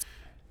out.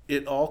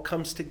 It all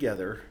comes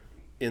together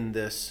in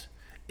this.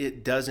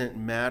 It doesn't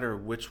matter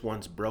which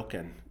one's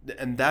broken.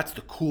 And that's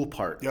the cool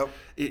part. Yep.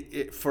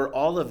 It for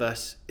all of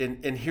us,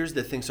 and here's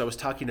the thing. So I was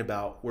talking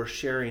about, we're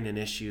sharing an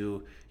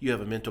issue. You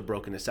have a mental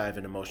brokenness. I have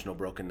an emotional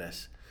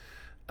brokenness.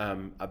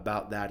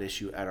 About that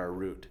issue at our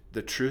root.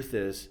 The truth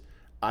is,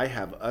 I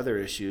have other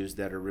issues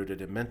that are rooted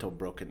in mental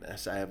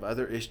brokenness. I have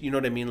other issues. You know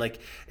what I mean?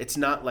 Like, it's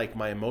not like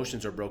my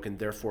emotions are broken,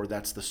 therefore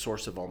that's the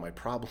source of all my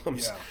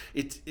problems.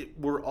 Yeah.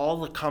 We're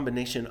all a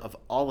combination of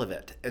all of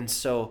it. And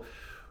so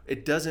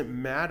it doesn't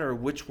matter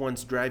which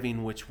one's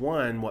driving which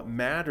one. What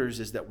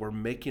matters is that we're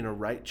making a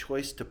right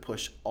choice to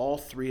push all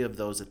three of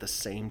those at the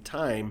same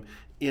time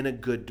in a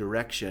good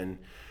direction.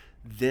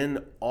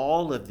 Then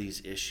all of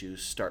these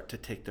issues start to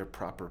take their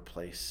proper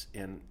place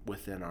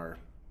within our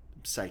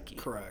psyche.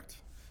 Correct.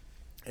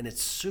 And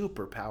it's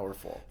super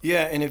powerful.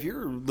 Yeah, and if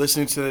you're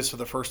listening to this for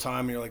the first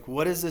time and you're like,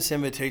 what is this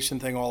invitation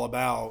thing all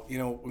about?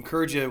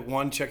 Encourage you,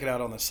 one, check it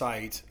out on the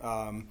site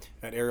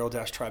at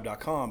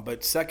aerial-tribe.com.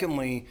 But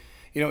secondly,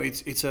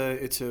 it's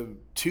a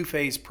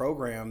 2-phase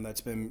program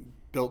that's been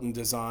built and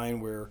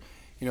designed where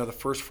the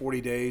first 40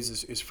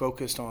 days is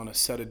focused on a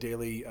set of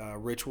daily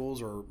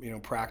rituals or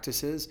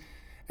practices.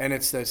 And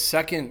it's the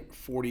second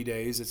 40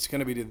 days, it's going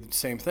to be the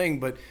same thing.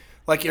 But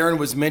like Aaron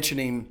was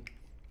mentioning,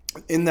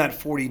 in that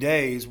 40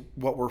 days,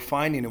 what we're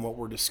finding and what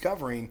we're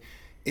discovering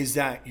is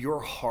that your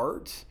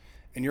heart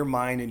and your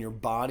mind and your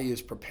body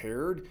is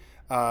prepared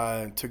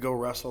to go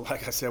wrestle,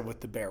 like I said, with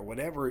the bear,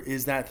 whatever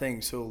is that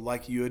thing. So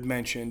like you had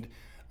mentioned,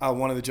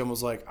 one of the gentlemen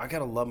was like, I got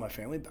to love my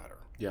family better.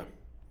 Yeah.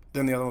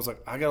 Then the other one was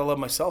like, I got to love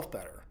myself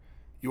better.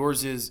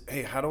 Yours is,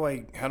 hey, how do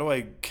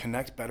I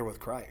connect better with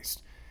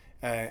Christ?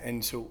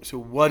 And so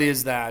what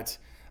is that?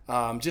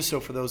 Just so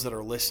for those that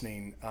are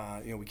listening,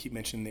 we keep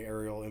mentioning the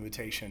Ariel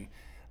invitation.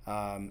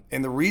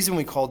 And the reason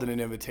we called it an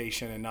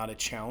invitation and not a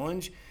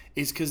challenge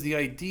is because the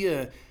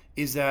idea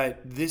is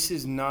that this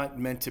is not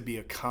meant to be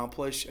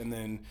accomplished and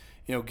then,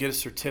 get a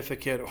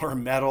certificate or a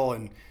medal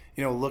and,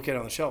 look at it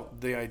on the shelf.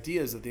 The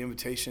idea is that the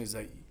invitation is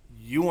that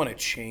you want to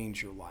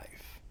change your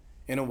life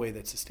in a way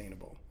that's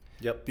sustainable.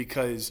 Yep.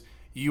 Because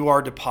you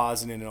are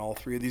depositing in all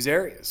three of these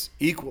areas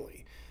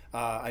equally.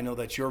 I know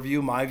that's your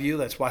view, my view.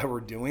 That's why we're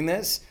doing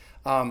this.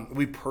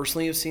 We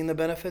personally have seen the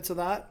benefits of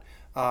that.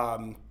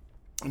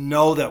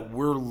 Know that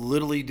we're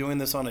literally doing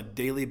this on a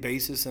daily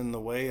basis in the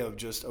way of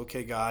just,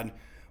 okay, God,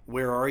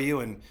 where are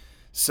you? And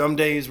some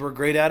days we're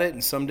great at it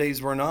and some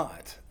days we're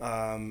not.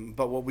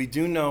 But what we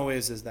do know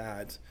is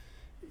that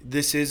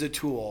this is a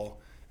tool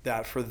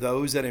that for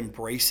those that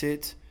embrace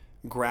it,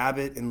 grab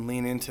it and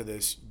lean into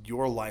this,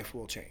 your life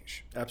will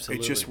change.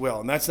 Absolutely. It just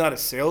will. And that's not a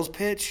sales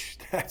pitch.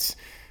 That's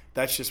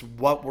just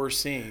what we're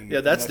seeing.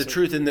 Yeah, that's the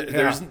truth. And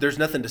there's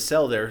nothing to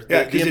sell there.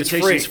 Yeah, the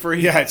invitation's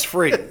free. Yeah, it's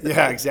free.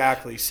 Yeah,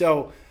 exactly.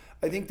 So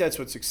I think that's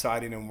what's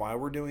exciting and why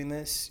we're doing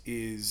this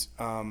is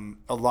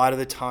a lot of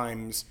the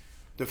times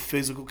the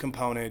physical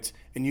component,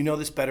 and you know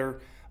this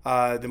better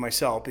than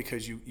myself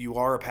because you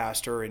are a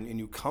pastor and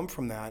you come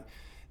from that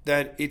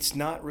it's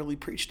not really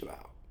preached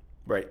about.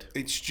 Right.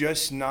 It's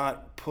just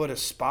not put a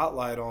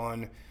spotlight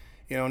on,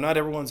 not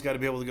everyone's got to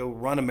be able to go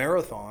run a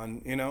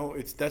marathon,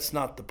 that's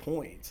not the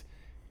point.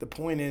 The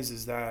point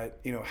is that,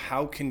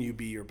 how can you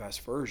be your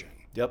best version?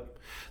 Yep.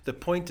 The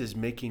point is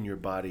making your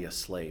body a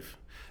slave.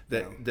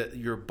 That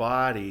your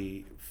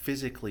body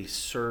physically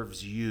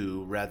serves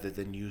you rather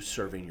than you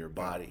serving your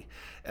body.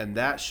 And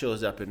that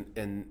shows up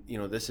in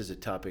this is a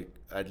topic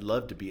I'd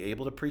love to be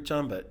able to preach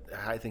on, but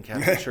I think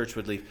half the church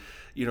would leave,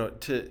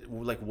 to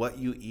like what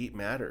you eat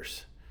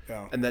matters.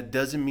 Yeah. And that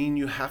doesn't mean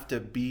you have to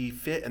be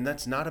fit. And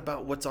that's not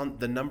about what's on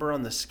the number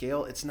on the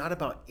scale. It's not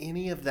about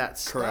any of that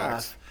stuff.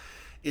 Correct.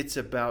 It's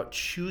about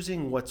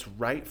choosing what's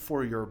right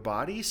for your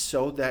body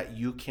so that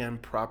you can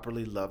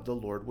properly love the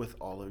Lord with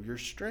all of your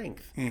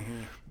strength.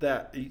 Mm-hmm.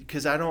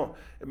 Because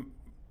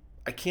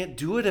I can't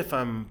do it if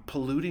I'm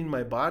polluting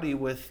my body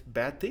with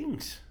bad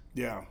things.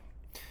 Yeah.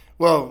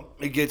 Well,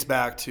 it gets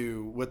back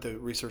to what the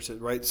research said,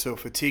 right? So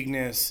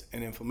fatigueness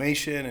and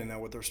inflammation, and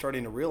what they're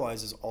starting to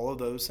realize is all of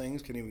those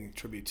things can even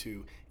contribute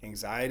to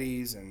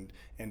anxieties and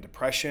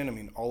depression. I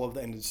mean, all of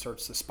that, and it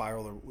starts to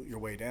spiral your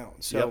way down.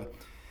 So. Yep.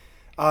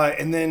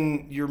 And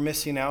then you're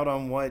missing out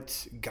on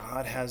what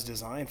God has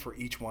designed for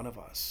each one of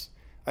us.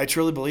 I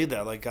truly believe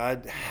that. Like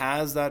God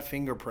has that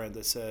fingerprint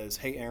that says,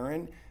 hey,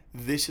 Aaron,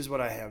 this is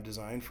what I have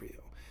designed for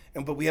you.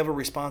 But we have a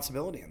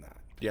responsibility in that.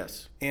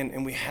 Yes.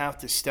 And we have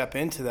to step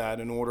into that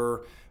in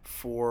order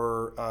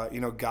for,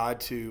 God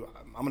to,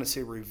 I'm going to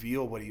say,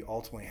 reveal what he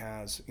ultimately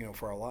has,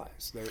 for our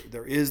lives.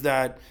 There is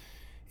that,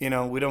 we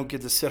don't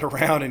get to sit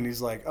around and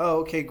he's like,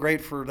 oh, okay,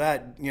 great for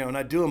that,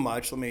 not doing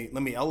much. Let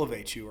me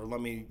elevate you or let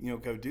me,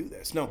 go do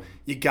this. No,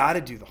 you got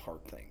to do the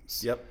hard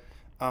things. Yep.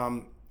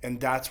 And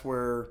that's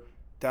where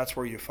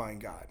you find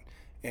God.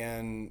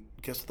 And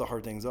guess what the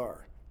hard things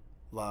are?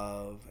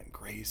 Love and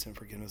grace and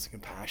forgiveness and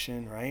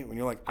compassion, right? When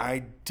you're like,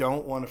 I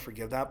don't want to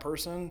forgive that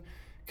person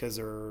because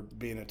they're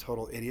being a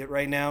total idiot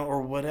right now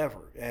or whatever.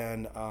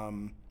 And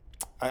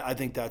I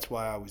think that's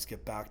why I always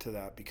get back to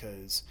that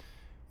because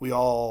we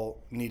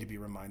all need to be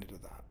reminded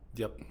of that.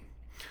 Yep,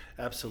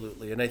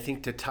 absolutely. And I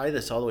think to tie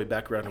this all the way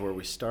back around to where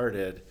we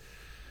started,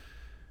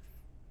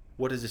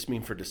 what does this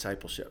mean for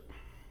discipleship?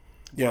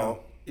 Yeah.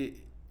 Well,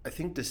 I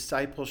think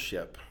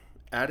discipleship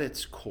at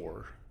its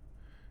core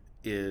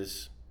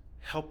is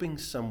helping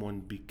someone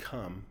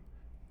become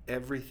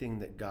everything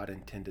that God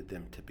intended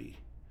them to be.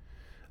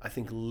 I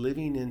think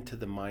living into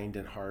the mind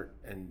and heart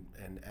and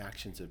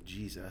actions of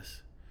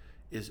Jesus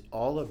is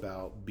all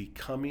about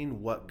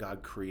becoming what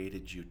God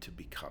created you to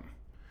become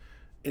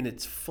in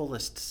its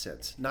fullest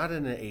sense, not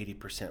in an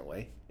 80%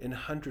 way, in a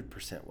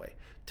 100% way,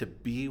 to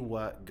be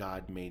what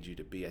God made you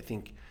to be. I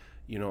think,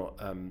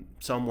 Psalm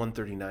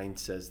 139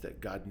 says that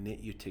God knit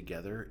you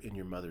together in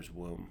your mother's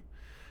womb.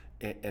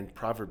 And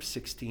Proverbs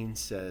 16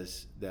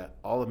 says that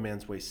all of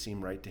man's ways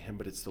seem right to him,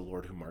 but it's the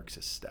Lord who marks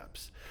his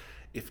steps.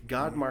 If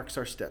God marks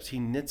our steps, he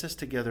knits us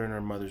together in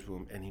our mother's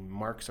womb and he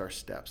marks our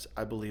steps.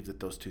 I believe that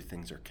those two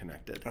things are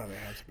connected. Oh, they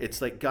have to be. It's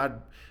like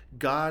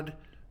God,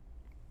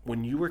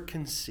 when you were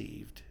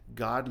conceived,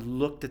 God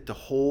looked at the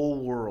whole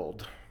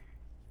world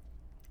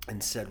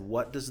and said,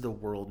 what does the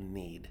world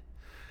need?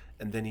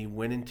 And then he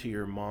went into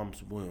your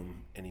mom's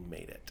womb and he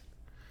made it.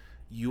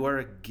 You are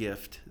a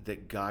gift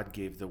that God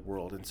gave the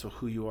world. And so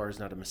who you are is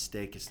not a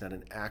mistake. It's not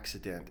an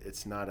accident.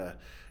 It's not a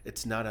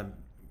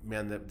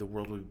man, that the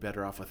world would be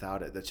better off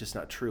without it. That's just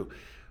not true.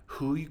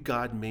 Who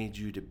God made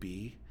you to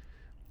be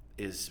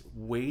is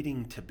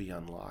waiting to be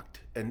unlocked.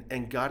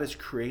 And God has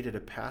created a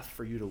path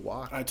for you to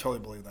walk. I totally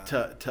believe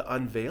that. To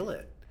unveil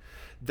it.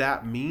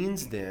 That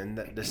means then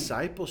that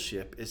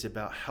discipleship is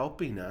about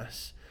helping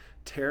us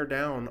tear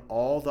down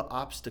all the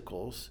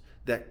obstacles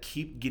that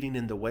keep getting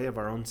in the way of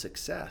our own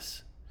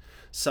success.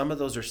 Some of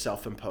those are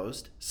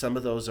self-imposed. Some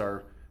of those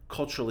are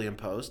culturally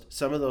imposed.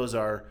 Some of those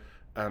are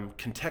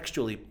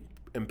contextually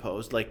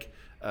imposed, like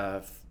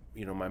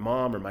my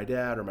mom or my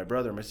dad or my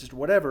brother or my sister,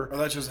 whatever. Or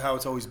that's just how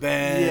it's always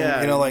been.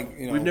 Yeah,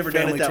 we've never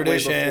done it that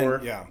tradition. way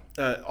before. Yeah,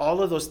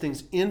 all of those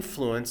things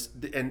influence,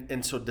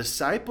 and so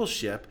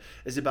discipleship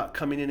is about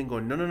coming in and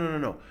going,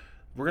 no.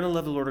 We're going to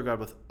love the Lord our God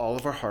with all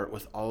of our heart,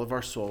 with all of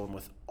our soul, and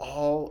with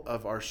all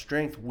of our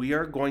strength. We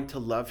are going to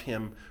love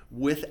him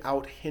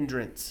without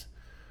hindrance.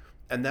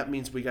 And that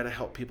means we got to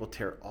help people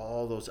tear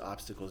all those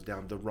obstacles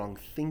down. The wrong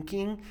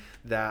thinking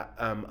that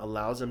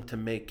allows them to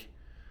make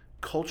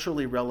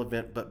culturally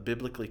relevant but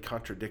biblically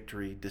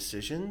contradictory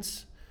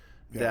decisions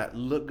that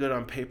look good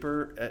on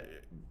paper,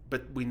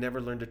 but we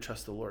never learn to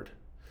trust the Lord.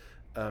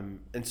 And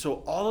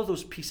so all of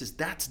those pieces,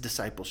 that's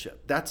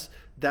discipleship. That's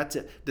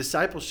it.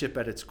 Discipleship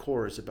at its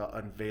core is about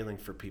unveiling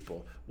for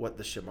people what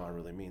the Shema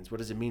really means. What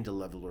does it mean to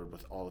love the Lord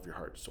with all of your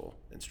heart, soul,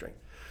 and strength?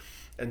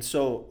 And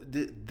so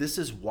this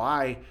is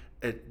why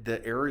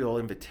the aerial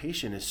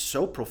invitation is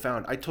so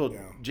profound.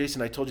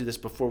 Jason, I told you this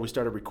before we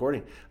started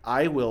recording.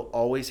 I will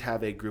always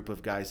have a group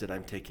of guys that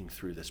I'm taking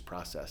through this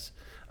process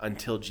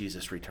until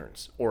Jesus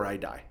returns or I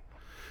die,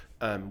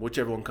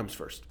 whichever one comes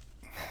first.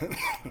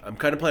 I'm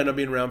kind of planning on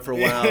being around for a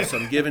while, so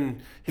I'm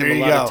giving him a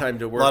lot of time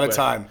to work with. A lot of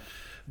time.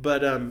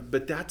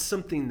 But that's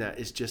something that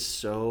is just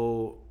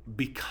so,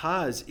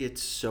 because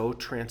it's so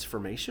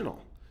transformational.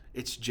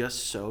 It's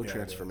just so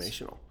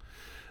transformational.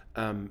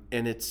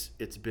 And it's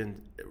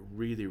been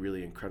really,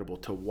 really incredible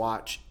to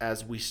watch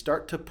as we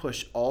start to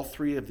push all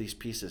three of these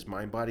pieces,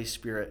 mind, body,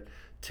 spirit,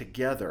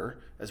 together,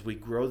 as we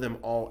grow them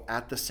all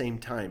at the same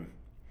time.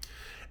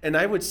 And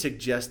I would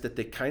suggest that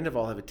they kind of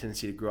all have a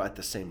tendency to grow at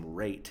the same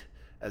rate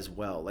as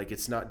well. Like,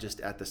 it's not just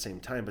at the same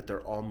time, but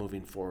they're all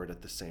moving forward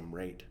at the same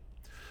rate.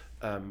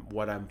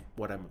 What I'm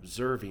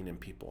observing in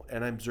people,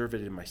 and I observe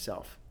it in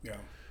myself,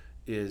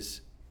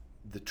 is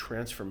the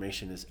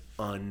transformation is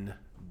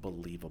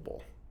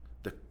unbelievable.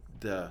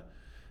 The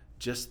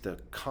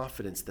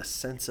confidence, the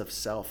sense of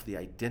self, the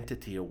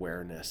identity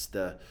awareness,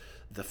 the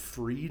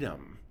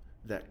freedom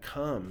that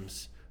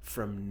comes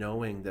from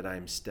knowing that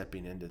I'm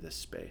stepping into this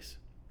space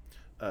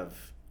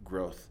of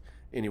growth.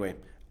 Anyway,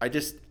 I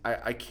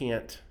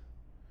can't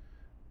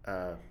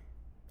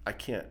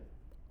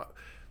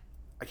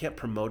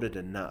promote it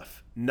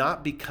enough.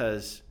 Not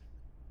because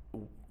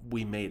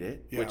we made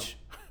it, which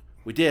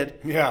we did.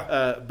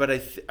 But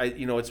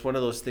it's one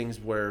of those things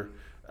where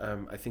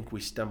I think we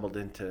stumbled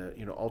into,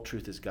 all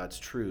truth is God's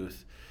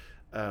truth.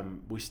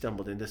 We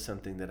stumbled into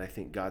something that I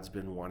think God's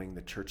been wanting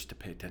the church to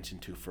pay attention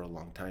to for a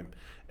long time.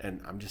 And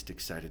I'm just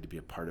excited to be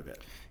a part of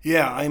it.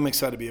 Yeah, I'm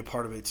excited to be a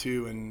part of it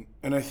too.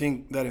 And I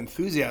think that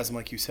enthusiasm,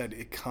 like you said,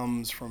 it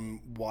comes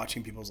from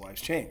watching people's lives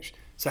change.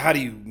 So how do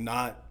you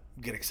not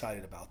get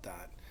excited about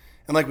that?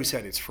 And like we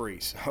said, it's free.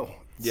 So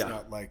it's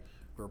not like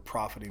we're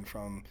profiting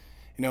from,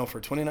 for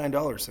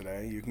 $29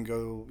 today, you can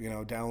go,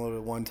 download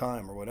it one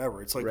time or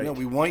whatever. It's like,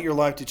 we want your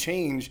life to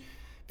change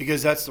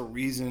because that's the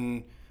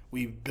reason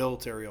we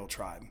built Aerial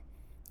Tribe.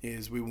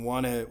 Is we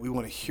want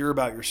to hear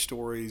about your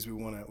stories. We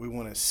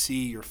want to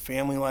see your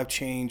family life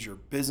change, your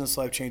business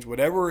life change,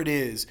 whatever it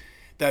is,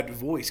 that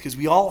voice, because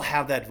we all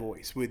have that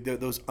voice with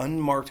those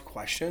unmarked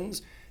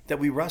questions that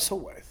we wrestle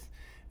with,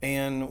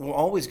 and we're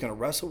always going to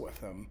wrestle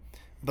with them.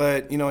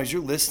 But as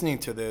you're listening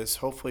to this,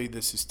 hopefully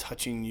this is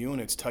touching you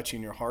and it's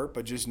touching your heart.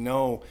 But just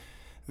know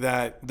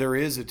that there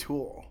is a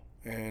tool,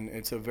 and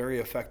it's a very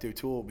effective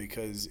tool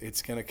because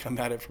it's going to come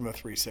at it from a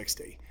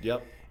 360.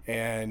 Yep.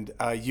 And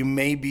you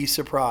may be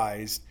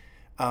surprised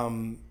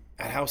at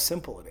how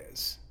simple it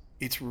is.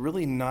 It's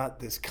really not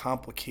this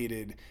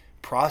complicated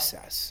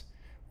process.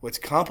 What's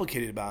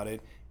complicated about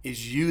it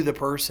is you, the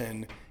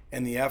person,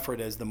 and the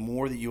effort. As the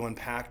more that you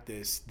unpack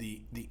this,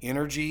 the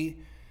energy,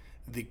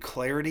 the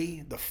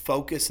clarity, the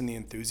focus, and the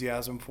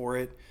enthusiasm for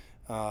it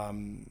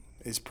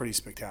is pretty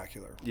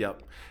spectacular.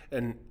 Yep.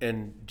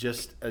 And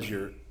just as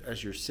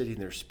you're sitting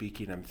there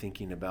speaking, I'm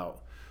thinking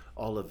about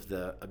all of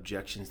the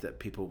objections that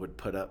people would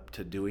put up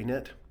to doing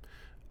it.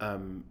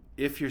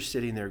 If you're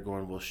sitting there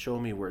going, well, show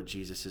me where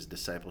Jesus'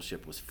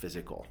 discipleship was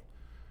physical.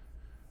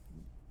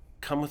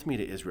 Come with me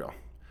to Israel.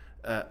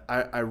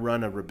 I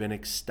run a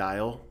rabbinic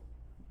style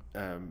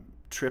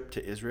trip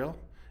to Israel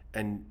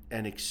and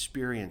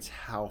experience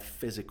how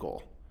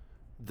physical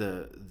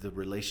the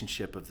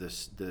relationship of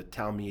the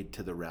Talmud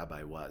to the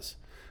rabbi was.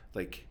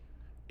 Like,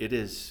 it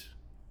is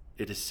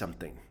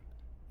something.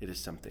 It is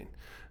something.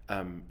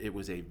 It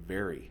was a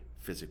very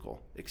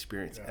physical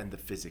experience, and the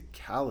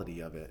physicality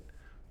of it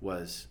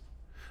was,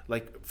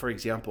 like, for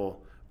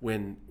example,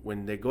 when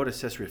they go to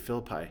Caesarea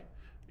Philippi,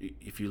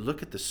 if you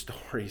look at the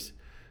stories,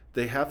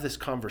 they have this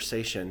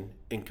conversation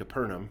in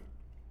Capernaum,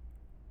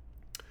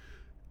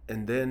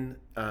 and then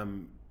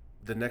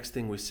the next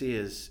thing we see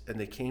is, and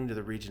they came to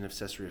the region of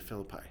Caesarea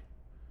Philippi.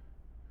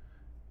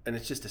 And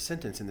it's just a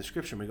sentence in the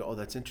scripture, and we go, oh,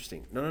 that's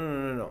interesting.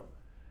 No.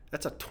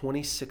 That's a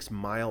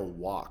 26-mile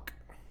walk.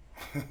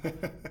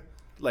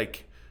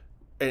 Like,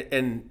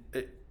 and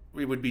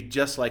it would be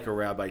just like a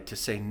rabbi to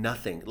say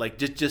nothing, like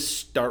just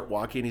start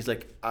walking. He's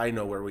like, I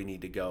know where we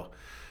need to go,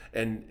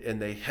 and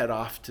they head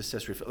off to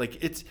Caesarea.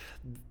 Like it's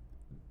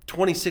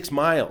 26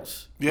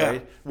 miles,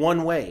 right?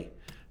 One way,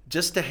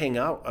 just to hang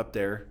out up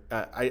there.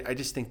 I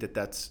just think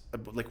that's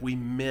like we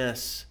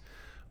miss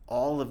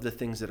all of the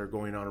things that are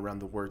going on around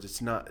the words.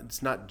 It's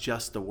not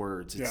just the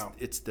words.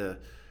 It's the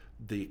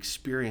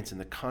experience and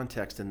the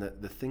context and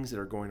the things that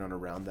are going on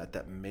around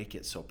that make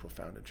it so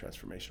profound and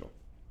transformational.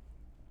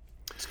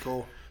 It's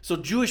cool. So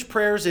Jewish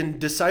prayers and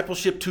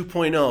discipleship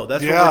 2.0.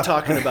 That's what we're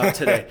talking about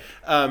today.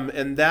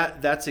 And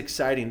that's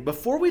exciting.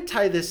 Before we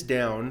tie this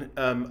down,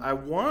 I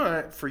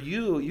want for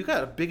you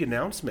got a big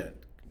announcement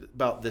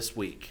about this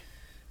week.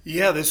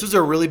 Yeah, this was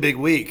a really big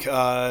week.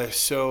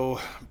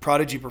 So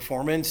Prodigy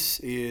Performance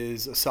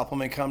is a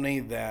supplement company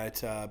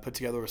that put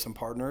together with some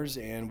partners,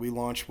 and we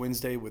launched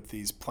Wednesday with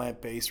these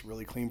plant-based,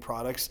 really clean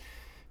products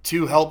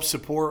to help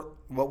support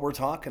what we're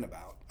talking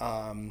about.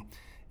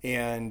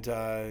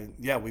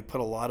 We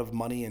put a lot of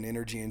money and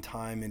energy and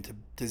time into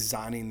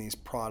designing these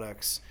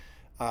products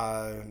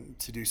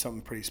to do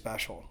something pretty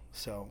special.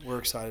 So we're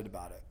excited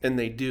about it. And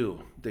they do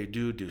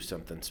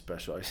something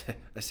special.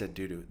 I said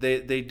do.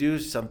 They do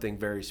something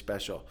very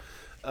special.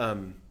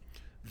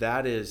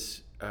 That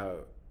is,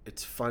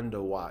 it's fun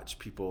to watch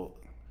people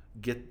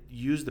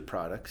use the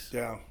products.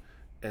 Yeah.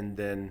 And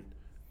then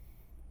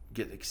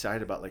get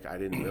excited about, like, I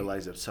didn't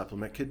realize a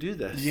supplement could do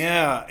this.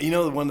 Yeah.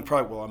 The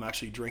product, well, I'm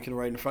actually drinking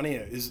right in front of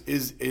you,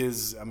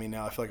 is I mean,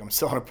 now I feel like I'm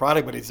selling a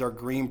product, but it's our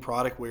green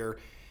product where,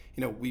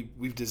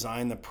 we've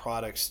designed the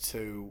products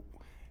to,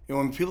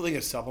 when people think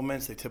of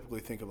supplements, they typically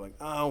think of like,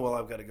 oh, well,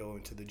 I've got to go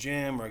into the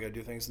gym or I got to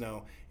do things.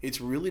 No,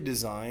 it's really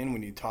designed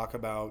when you talk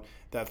about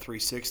that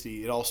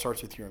 360, it all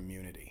starts with your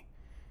immunity.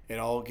 It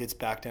all gets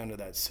back down to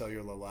that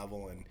cellular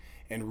level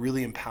and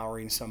really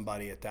empowering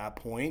somebody at that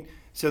point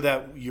so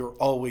that you're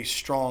always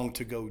strong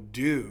to go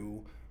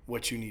do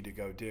what you need to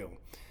go do.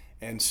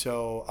 And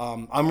so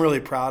I'm really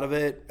proud of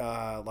it.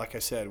 Like I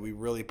said, we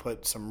really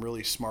put some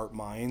really smart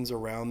minds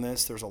around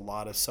this. There's a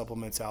lot of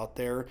supplements out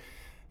there,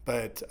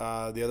 but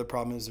the other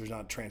problem is there's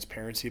not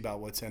transparency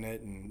about what's in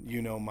it, and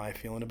my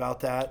feeling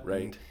about that.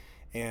 Right.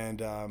 And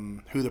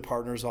who the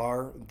partners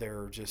are,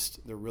 they're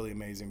really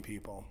amazing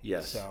people.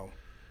 Yes. So.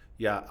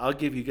 Yeah, I'll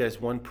give you guys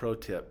one pro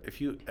tip.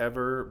 If you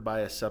ever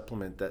buy a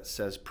supplement that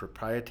says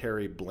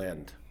proprietary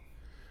blend,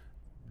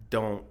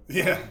 don't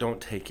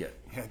take it.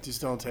 Yeah, just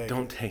don't take it.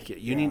 Don't take it.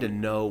 You need to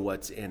know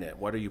what's in it.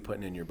 What are you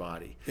putting in your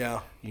body?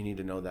 Yeah. You need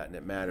to know that, and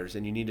it matters.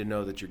 And you need to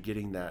know that you're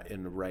getting that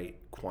in the right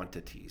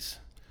quantities.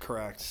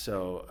 Correct.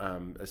 So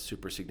it's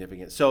super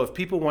significant. So if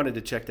people wanted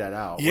to check that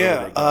out,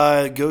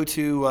 go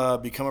to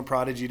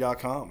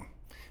becomeaprodigy.com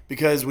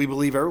because we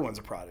believe everyone's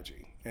a prodigy.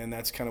 And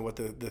that's kind of what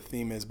the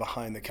theme is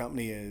behind the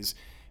company is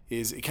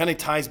it kind of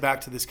ties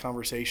back to this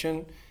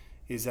conversation,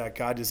 is that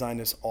God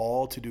designed us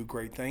all to do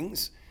great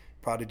things.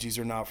 Prodigies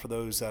are not for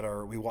those that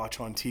we watch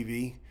on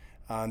TV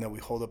and that we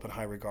hold up in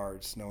high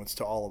regards. No, it's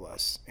to all of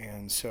us.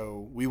 And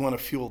so we want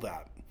to fuel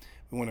that.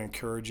 We want to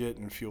encourage it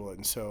and fuel it.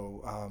 And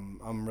so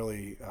I'm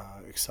really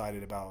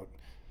excited about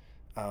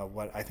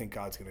what I think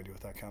God's going to do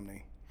with that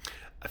company.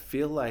 I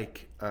feel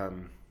like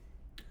on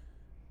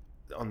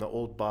the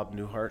old Bob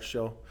Newhart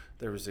show,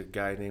 there was a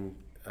guy named,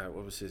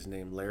 what was his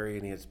name, Larry,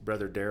 and he had his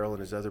brother Daryl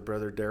and his other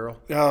brother Daryl.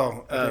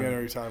 Oh, I think I know what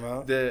you're talking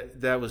about.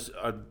 That was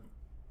an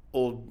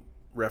old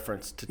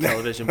reference to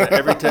television, but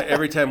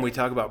every time we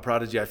talk about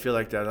Prodigy, I feel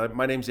like that.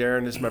 My name's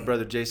Aaron. This is my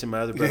brother Jason. My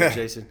other brother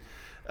Jason.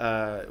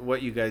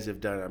 What you guys have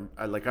done,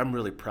 I'm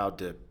really proud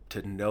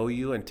to know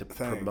you and to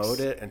promote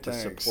it and to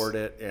support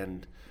it.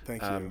 And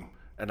thank you.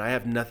 And I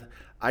have nothing.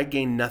 I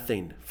gain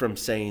nothing from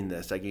saying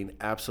this. I gain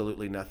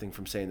absolutely nothing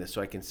from saying this.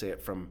 So I can say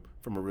it from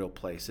a real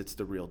place. It's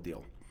the real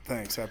deal.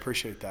 Thanks. I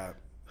appreciate that.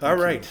 All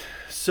right.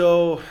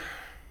 So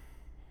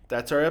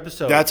that's our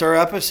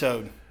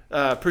episode.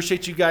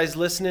 Appreciate you guys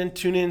listening.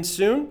 Tune in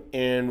soon,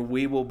 and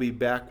we will be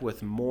back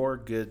with more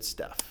good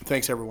stuff.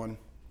 Thanks, everyone.